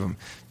it and I tip them.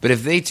 But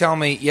if they tell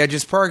me, yeah,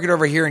 just park it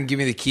over here and give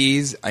me the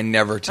keys, I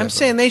never tip them. I'm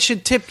saying they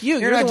should tip you.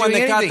 You're not the one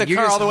doing that got anything. the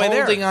car You're all the way just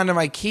there. holding onto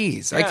my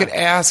keys. I Yeah. could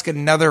ask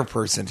another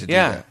person to do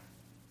that.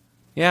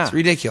 Yeah. It's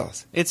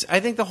ridiculous. I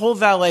think the whole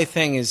valet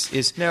thing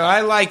is No,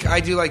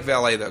 I do like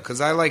valet though,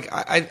 because I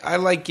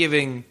like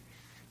giving.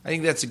 I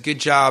think that's a good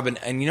job, and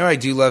what I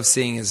do love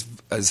seeing is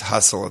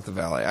hustle at the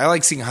valet. I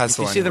like seeing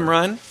hustle. you see them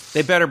anywhere. run,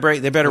 they better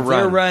break. They better If run.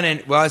 they're running.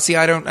 Well, see,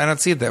 I don't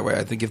see it that way.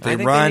 I think if they I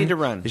think run, they need to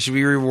run. they should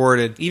be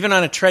rewarded. Even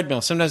on a treadmill.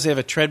 Sometimes they have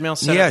a treadmill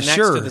set up next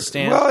to the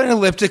stand. Well, an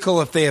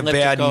elliptical if they have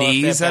bad Elliptical if they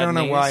knees. have I don't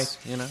bad know why.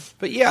 knees,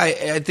 But yeah,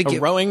 I think a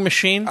rowing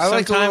machine. I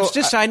like a sometimes.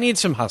 little- I need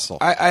some hustle.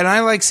 I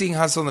like seeing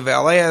hustle in the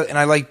valet, and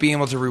I like being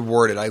able to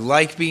reward it. I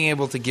like being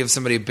able to give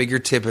somebody a bigger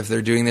tip if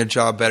they're doing their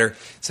job better.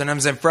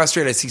 Sometimes I'm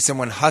frustrated. I see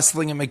someone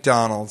hustling at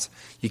McDonald's.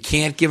 You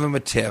can't give them a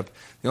tip.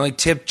 The only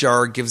tip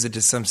jar gives it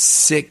to some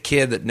sick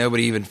kid that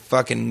nobody even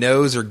fucking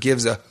knows or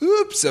gives a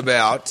hoops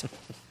about.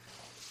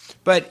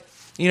 But,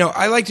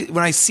 I like to,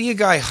 when I see a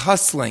guy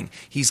hustling,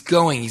 he's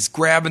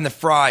grabbing the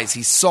fries,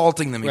 he's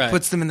salting them, he Right.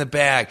 puts them in the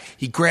bag,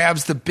 he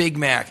grabs the Big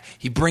Mac,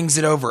 he brings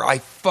it over. I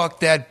fuck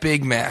that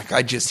Big Mac.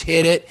 I just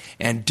hit it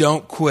and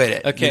don't quit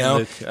it. Okay,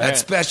 Luke. All That right.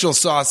 special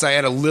sauce, I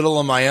had a little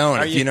of my own,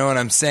 if you- you know what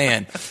I'm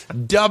saying.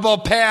 Double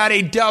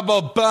patty,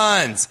 double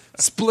buns.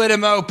 Split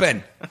them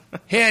open.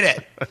 Hit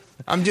it.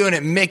 I'm doing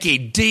it Mickey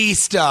D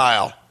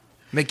style.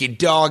 Mickey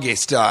Doggy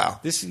style.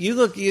 That's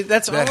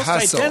That almost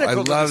hustle.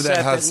 identical I to love the that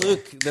set hustle.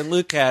 that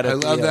Luke had. I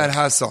love that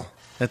hustle.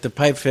 at the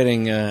pipe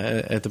fitting.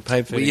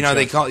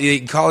 They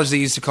in college they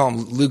used to call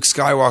him Luke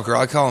Skywalker.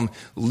 I call him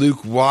Luke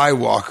Y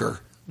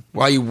Walker.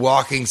 Why are you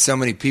walking so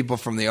many people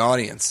from the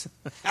audience?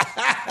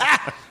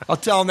 I'll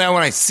tell him that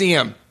when I see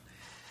him.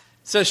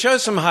 So show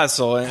some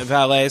hustle,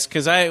 valets,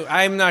 because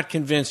I'm not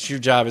convinced your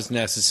job is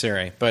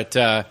necessary. But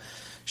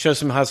show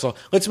some hustle.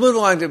 Let's move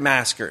along to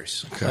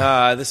maskers.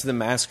 Okay. This is the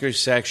maskers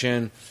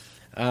section.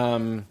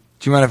 Do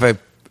you mind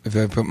if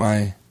I put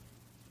my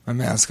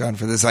mask on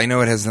for this? I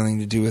know it has nothing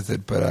to do with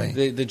it, but I...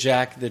 The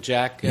Jack.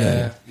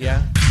 Yeah.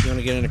 Yeah? You want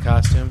to get in a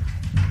costume?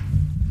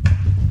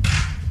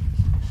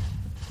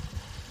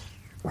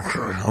 Okay,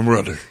 I'm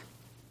ready.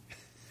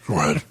 Go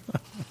ahead.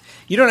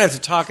 You don't have to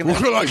talk in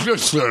that. Well, I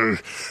just say,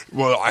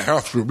 well, I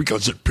have to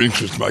because it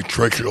pinches my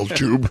tracheal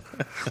tube.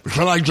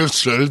 Can I just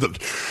say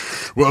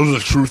that, well, the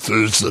truth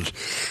is that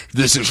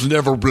this has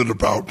never been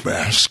about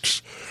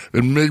masks.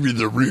 And maybe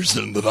the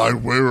reason that I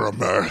wear a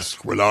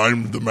mask when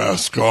I'm the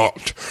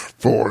mascot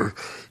for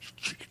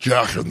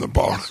Jack in the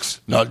Box,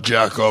 not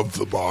Jack of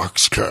the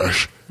Box,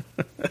 Cash,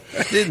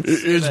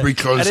 is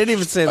because I didn't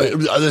even say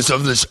that. There's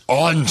this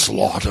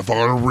onslaught of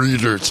our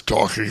readers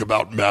talking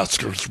about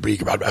maskers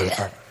being about.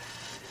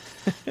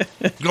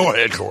 Go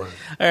ahead. All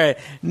right,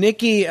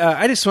 Nikki.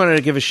 I just wanted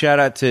to give a shout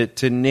out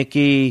to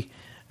Nikki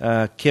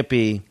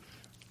Kippy.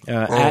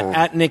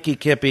 At Nikki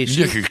Kippy.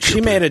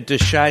 She made a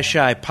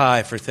Deshai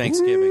pie for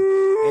Thanksgiving.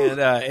 And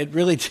it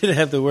really did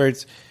have the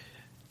words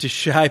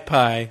Deshai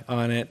pie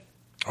on it.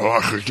 Oh,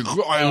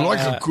 I like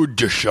a good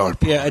Deshai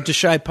pie. Yeah, a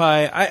Deshai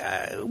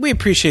pie. We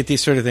appreciate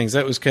these sort of things.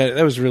 That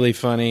was really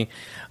funny.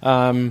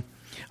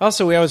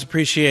 Also, we always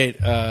appreciate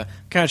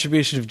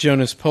contribution of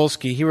Jonas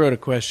Polsky. He wrote a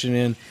question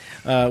in,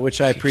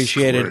 which I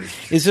appreciated.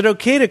 Is it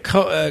okay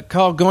to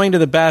call going to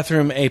the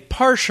bathroom a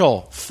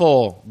partial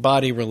full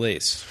body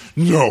release?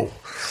 No,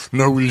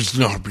 it's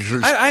not.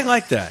 Because I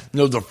like that.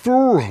 No, the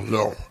full,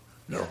 no.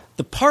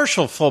 The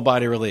partial full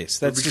body release.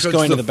 That's just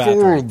going to the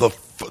bathroom.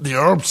 The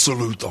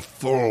absolute, the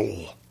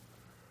full,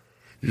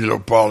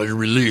 body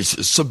release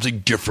is something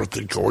different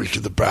than going to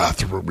the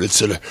bathroom.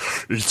 It's an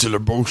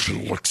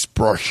emotional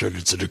expression.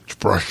 It's an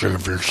expression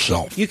of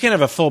yourself. You can have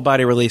a full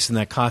body release in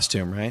that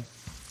costume, right?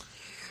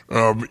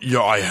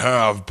 Yeah, I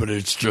have, but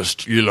it's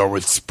just,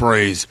 it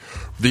sprays.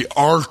 The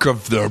arc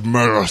of the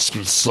mask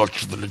is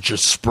such that it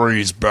just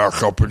sprays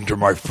back up into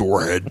my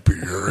forehead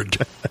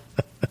beard.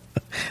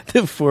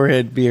 The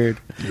forehead beard.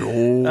 The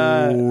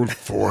old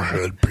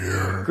forehead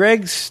beard.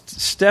 Greg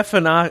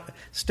Stephanakis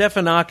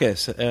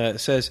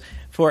says,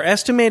 for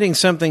estimating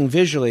something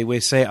visually, we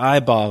say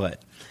eyeball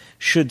it.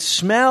 Should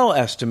smell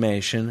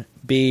estimation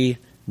be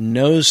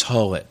nose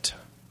hole it?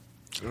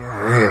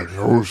 Here,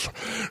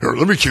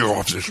 let me kick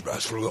off this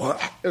mask for a little.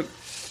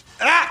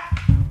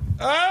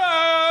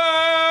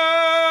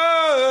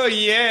 Oh,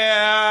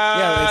 yeah.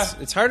 Yeah,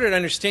 it's harder to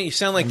understand. You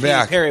sound like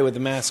Katy Perry with the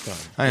mask on.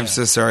 I am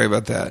so sorry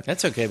about that.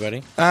 That's okay,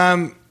 buddy.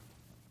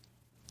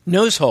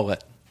 Nose hole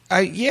it.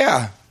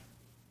 Yeah.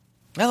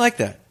 I like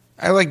that.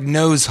 I like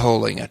nose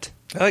holing it.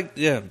 I like,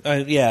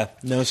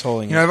 nose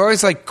holing it. I've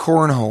always liked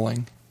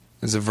cornholing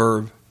as a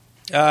verb.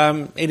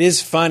 It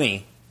is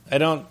funny. I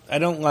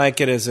don't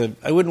like it as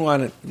I wouldn't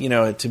want it,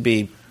 it to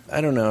be,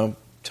 I don't know,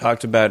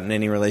 talked about in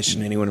any relation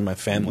to anyone in my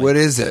family. What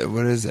is it?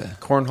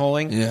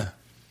 Cornholing? Yeah.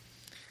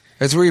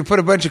 That's where you put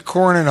a bunch of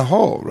corn in a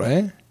hole,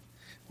 right?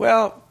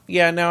 Well,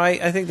 yeah, no,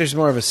 I think there's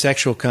more of a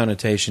sexual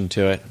connotation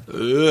to it.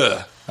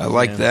 Ugh. I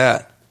like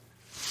that.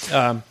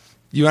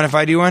 You mind if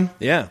I do one?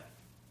 Yeah.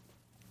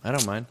 I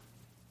don't mind.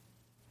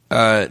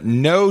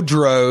 No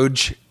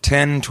Droge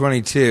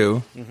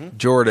 1022,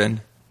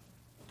 Jordan,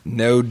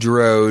 No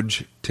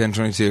Droge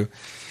 1022,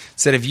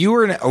 said, if you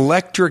were an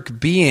electric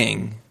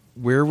being,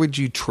 where would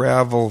you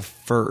travel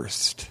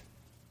first?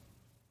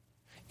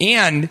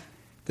 And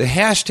the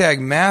hashtag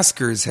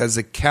Maskers has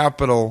a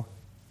capital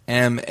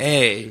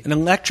M-A. An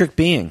electric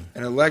being.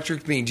 An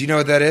electric being. Do you know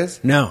what that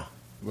is? No.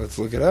 Let's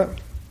look it up.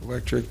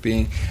 Electric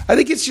being. I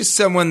think it's just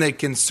someone that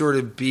can sort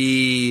of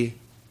be,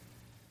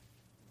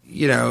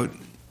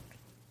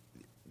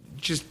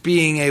 just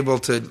being able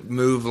to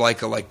move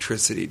like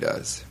electricity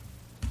does.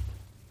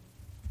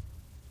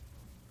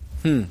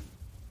 Now,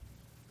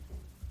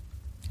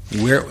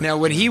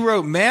 when he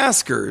wrote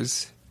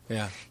Maskers,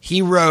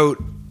 he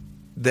wrote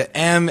the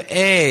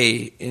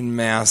M-A in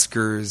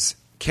Maskers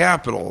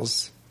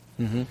capitals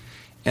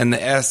and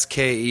the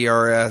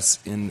S-K-E-R-S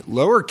in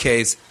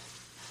lowercase.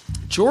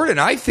 Jordan,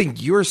 I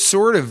think you're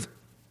sort of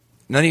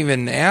not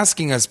even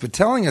asking us, but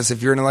telling us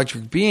if you're an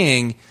electric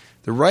being,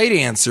 the right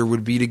answer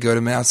would be to go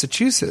to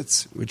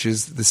Massachusetts, which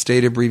is the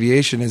state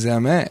abbreviation is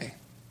M-A.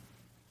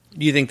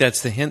 Do you think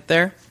that's the hint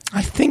there?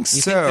 I think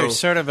you so. Think there's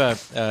sort of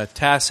a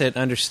tacit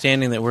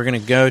understanding that we're going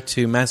to go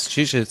to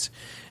Massachusetts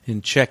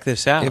and check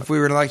this out. If we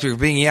were an electric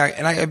being, yeah.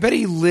 And I bet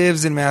he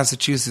lives in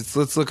Massachusetts.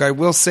 Let's look. I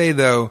will say,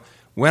 though,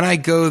 when I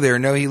go there,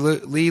 no, he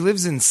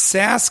lives in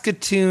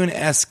Saskatoon,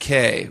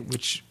 SK,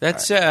 which...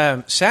 That's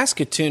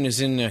Saskatoon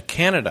is in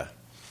Canada.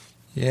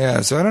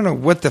 Yeah, so I don't know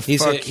what the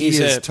fuck he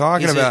is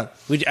talking about.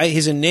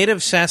 He's a native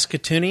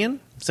Saskatoonian?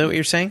 Is that what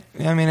you're saying?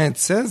 I mean, it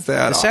says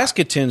that. The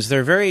Saskatoons,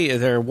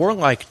 they're a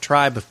warlike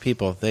tribe of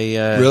people. They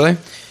really?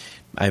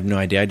 I have no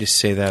idea. I just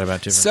say that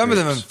about different Some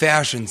groups. of them have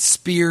fashioned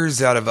spears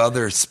out of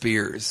other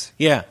spears.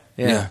 Yeah.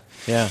 I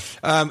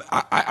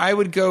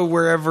would go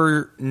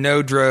wherever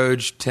No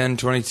Droge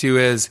 1022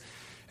 is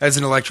as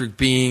an electric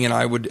being, and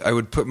I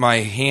would put my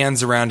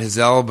hands around his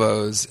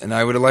elbows, and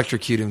I would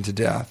electrocute him to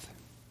death.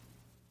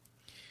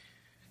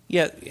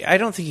 Yeah, I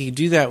don't think you could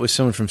do that with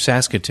someone from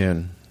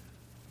Saskatoon.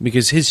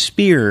 Because his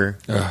spear,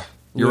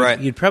 you're right.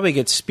 You'd probably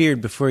get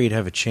speared before you'd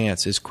have a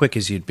chance, as quick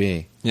as you'd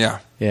be. Yeah.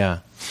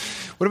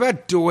 What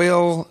about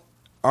Doyle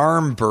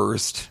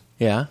Armburst?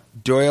 Yeah.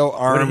 Doyle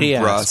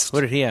Armbrust. What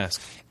did he ask?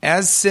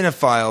 as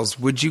cinephiles,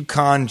 would you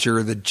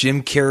conjure that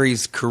Jim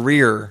Carrey's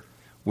career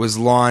was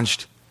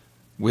launched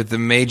with the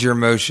major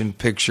motion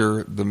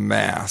picture The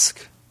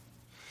Mask?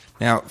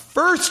 Now,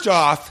 first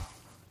off,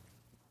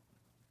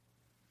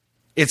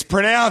 it's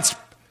pronounced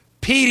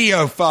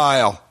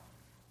pedophile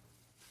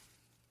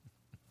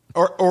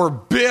or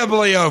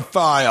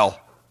bibliophile.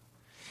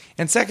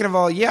 And second of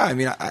all, yeah, I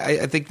mean,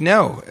 I think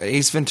no.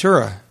 Ace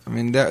Ventura. I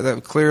mean,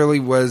 that clearly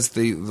was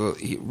he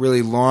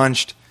really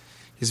launched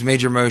his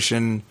major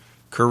motion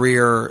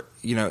career.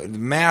 You know, The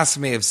Mask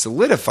may have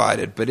solidified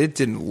it, but it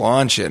didn't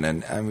launch it.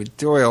 And I mean,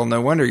 Doyle,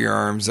 no wonder your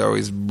arm's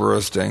always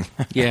bursting.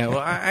 Yeah, well,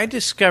 I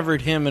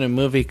discovered him in a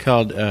movie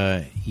called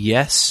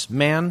Yes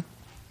Man.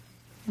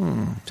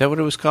 Is that what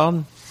it was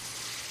called?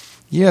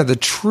 Yeah, The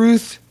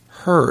Truth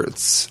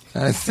Hurts,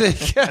 I think.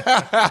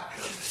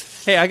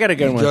 Hey, I got a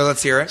good one.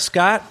 Let's hear it.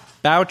 Scott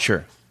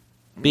Boucher,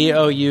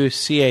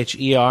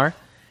 Boucher.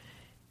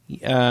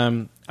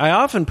 I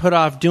often put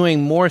off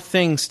doing more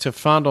things to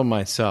fondle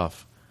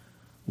myself.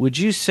 Would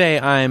you say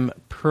I'm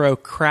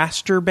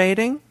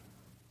procrastinating?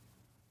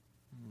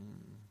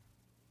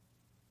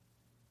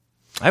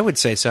 I would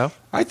say so.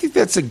 I think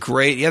that's a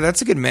great. Yeah,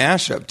 that's a good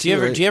mashup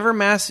too. Do you ever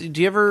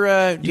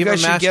masturbate? You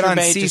guys should get on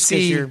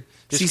CC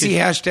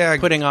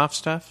hashtag putting off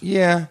stuff.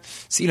 Yeah,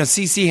 so,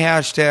 CC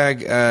hashtag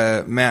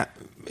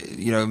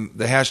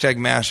the hashtag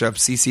mashup,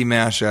 CC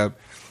mashup.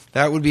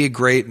 That would be a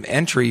great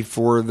entry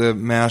for the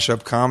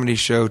Mashup Comedy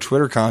Show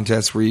Twitter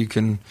contest, where you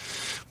can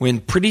win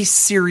pretty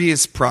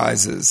serious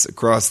prizes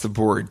across the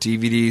board: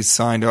 DVDs,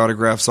 signed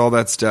autographs, all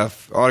that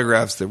stuff,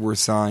 autographs that were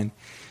signed.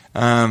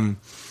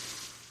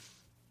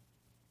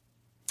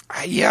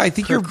 Yeah, I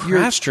think you're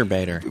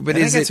procrastinator. But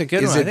is it a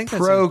good is one? it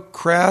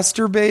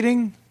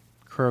procrastinating?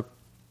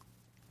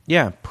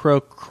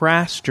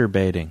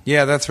 Procrastinating.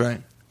 Yeah, that's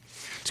right.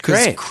 It's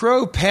great.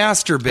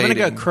 Crow-pasturbating. I'm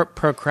going to go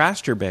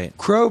procrastinate.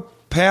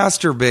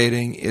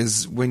 Crow-pasturbating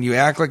is when you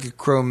act like a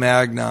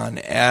Cro-Magnon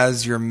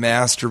as you're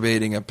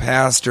masturbating a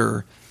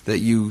pastor that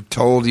you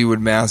told you would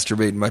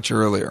masturbate much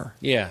earlier.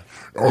 Yeah.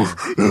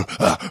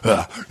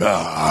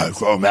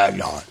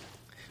 Cro-Magnon.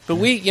 But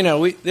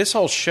this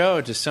whole show,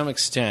 to some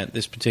extent,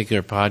 this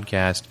particular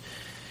podcast,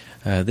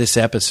 this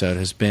episode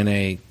has been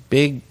a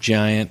big,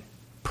 giant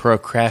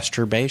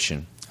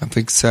procrastination. I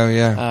think so,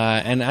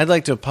 yeah. And I'd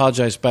like to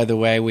apologize, by the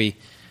way.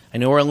 I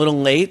know we're a little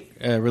late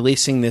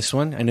releasing this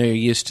one. I know you're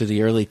used to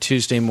the early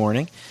Tuesday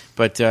morning,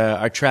 but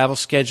our travel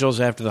schedules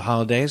after the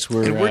holidays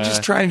we're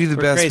just trying to do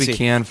the best crazy. We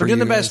can for you. We're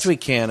doing the guys. best we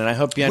can, and I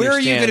hope you understand. Where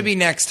are you going to be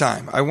next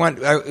time? I want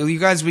you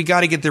guys. We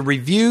got to get the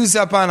reviews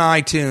up on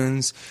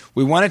iTunes.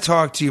 We want to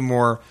talk to you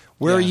more.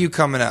 Where are you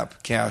coming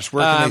up, Cash?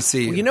 Where can they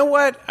see you? You know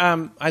what?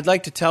 I'd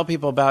like to tell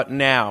people about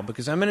now,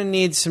 because I'm going to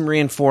need some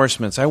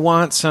reinforcements. I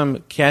want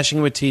some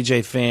Cashing with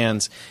TJ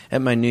fans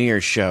at my New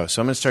Year's show,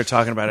 so I'm going to start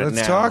talking about it now.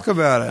 Let's talk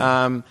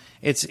about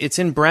it. It's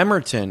in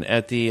Bremerton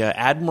at the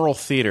Admiral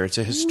Theater. It's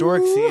a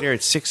historic theater.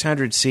 It's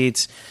 600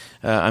 seats.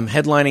 I'm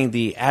headlining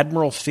the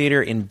Admiral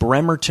Theater in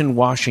Bremerton,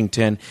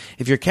 Washington.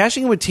 If you're a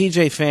Cashing with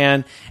TJ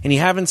fan and you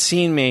haven't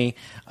seen me,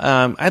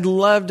 I'd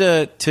love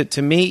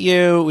to meet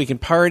you. We can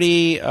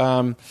party.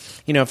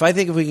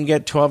 If we can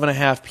get 12 and a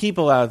half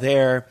people out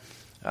there,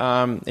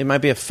 it might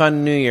be a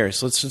fun New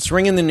Year's. Let's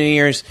ring in the New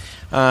Year's.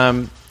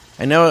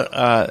 I know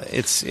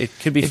it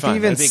could be fun.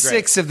 Even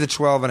 6 of the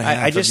 12 and a half.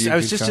 I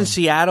was just in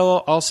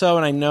Seattle also,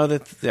 and I know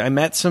that I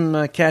met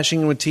some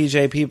Cashing with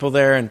TJ people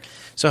there, and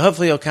so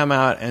hopefully you'll come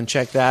out and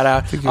check that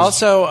out.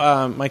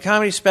 Also, my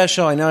comedy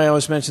special. I know I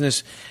always mention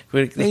this.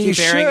 They keep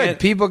airing it.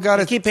 People got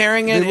to keep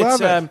airing it.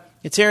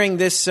 It's airing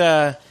this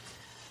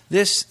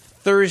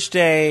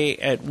Thursday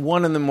at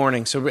 1 in the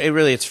morning. So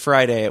it's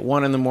Friday at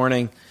 1 in the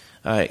morning,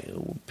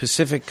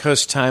 Pacific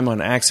Coast time on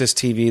Access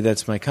TV.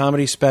 That's my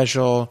comedy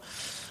special.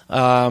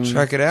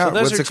 Check it out. So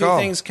those What's are it two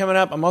called? things coming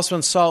up. I'm also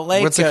in Salt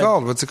Lake. What's it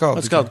called? It's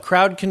called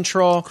Crowd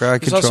Control.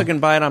 You also can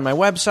buy it on my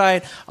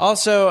website.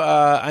 Also,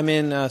 I'm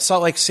in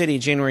Salt Lake City,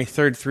 January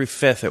 3rd through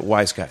 5th at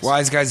Wise Guys.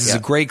 Wise Guys is a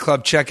great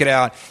club. Check it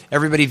out.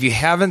 Everybody, if you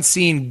haven't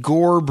seen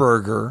Gore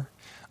Burger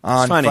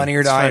on Funny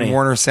or Die and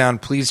Warner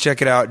Sound, please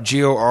check it out.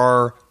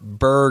 G-O-R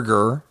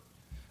Burger,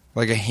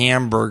 like a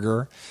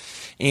hamburger.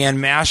 And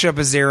Mashup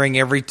is airing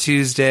every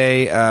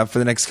Tuesday for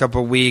the next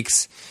couple of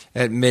weeks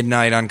at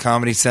midnight on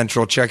Comedy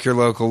Central. Check your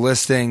local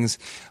listings.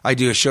 I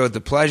do a show at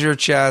the Pleasure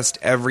Chest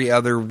every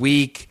other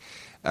week.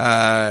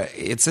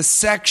 It's a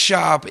sex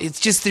shop. It's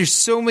just there's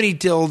so many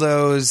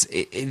dildos.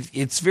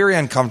 It's very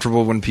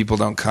uncomfortable when people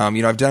don't come.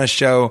 I've done a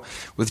show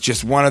with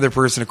just one other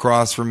person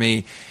across from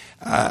me.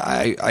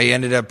 I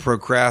ended up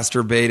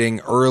procrastinating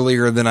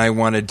earlier than I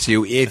wanted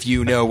to, if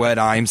you know what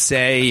I'm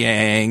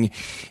saying.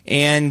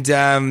 And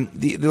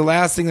the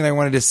last thing that I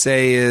wanted to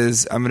say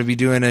is I'm going to be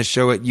doing a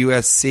show at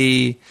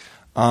USC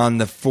on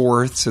the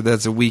 4th, so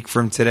that's a week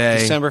from today.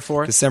 December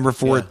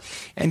 4th? Yeah.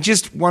 And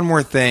just one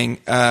more thing.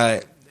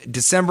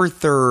 December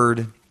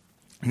 3rd,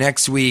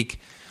 next week,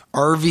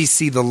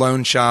 RVC, the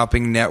Loan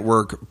Shopping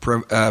Network,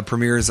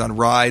 premieres on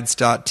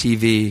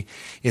Rides.tv.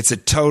 It's a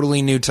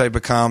totally new type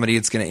of comedy.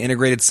 It's going to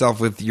integrate itself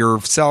with your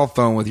cell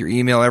phone, with your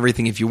email,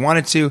 everything if you want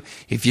it to.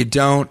 If you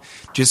don't,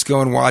 just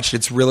go and watch it.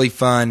 It's really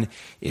fun.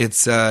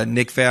 It's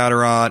Nick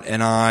Vatterott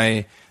and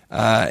I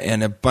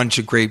and a bunch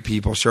of great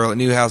people. Charlotte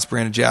Newhouse,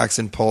 Brandon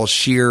Jackson, Paul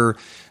Scheer,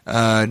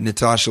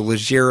 Natasha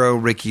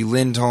Leggero, Ricky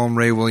Lindholm,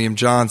 Ray William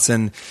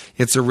Johnson.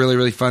 It's a really,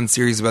 really fun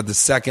series about the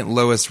second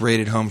lowest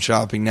rated home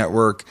shopping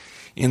network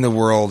in the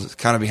world,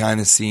 kind of behind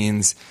the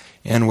scenes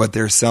and what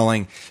they're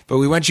selling. But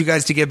we want you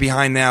guys to get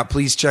behind that.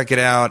 Please check it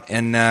out.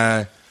 And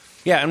and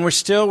we're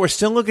still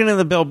looking at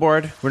the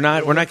billboard. We're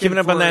not giving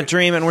up on that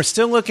dream, and we're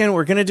still looking.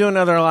 We're going to do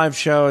another live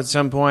show at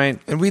some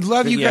point. And we'd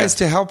love you guys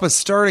to help us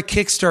start a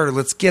Kickstarter.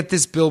 Let's get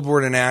this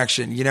billboard in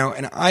action.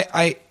 And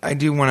I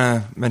do want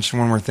to mention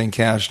one more thing,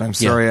 Cash. And I'm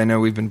sorry, I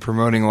know we've been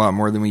promoting a lot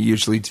more than we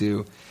usually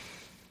do.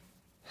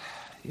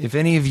 If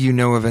any of you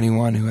know of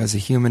anyone who has a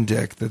human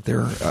dick that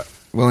they're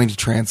willing to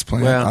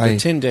transplant. Well, the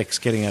tin dick's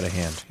getting out of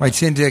hand. My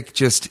tin dick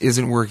just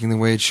isn't working the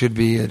way it should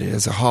be. It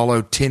has a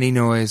hollow, tinny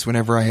noise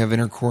whenever I have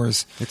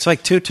intercourse. It's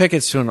like 2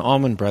 tickets to an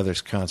Allman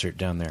Brothers concert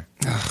down there.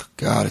 Oh,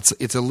 God,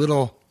 it's a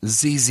little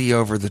ZZ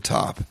over the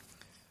top.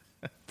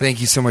 Thank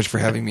you so much for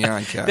having me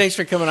on, Kat. Thanks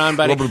for coming on,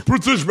 buddy. Well,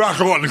 put this back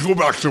on and go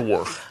back to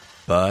work.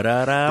 Try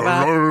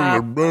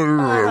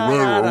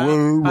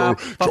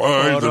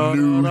the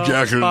new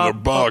Jack in the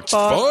Box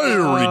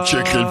fiery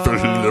chicken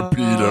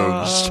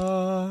Filipinos.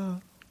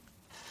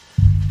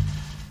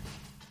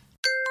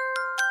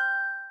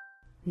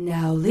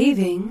 Now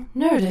leaving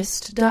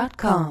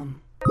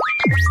Nerdist.com.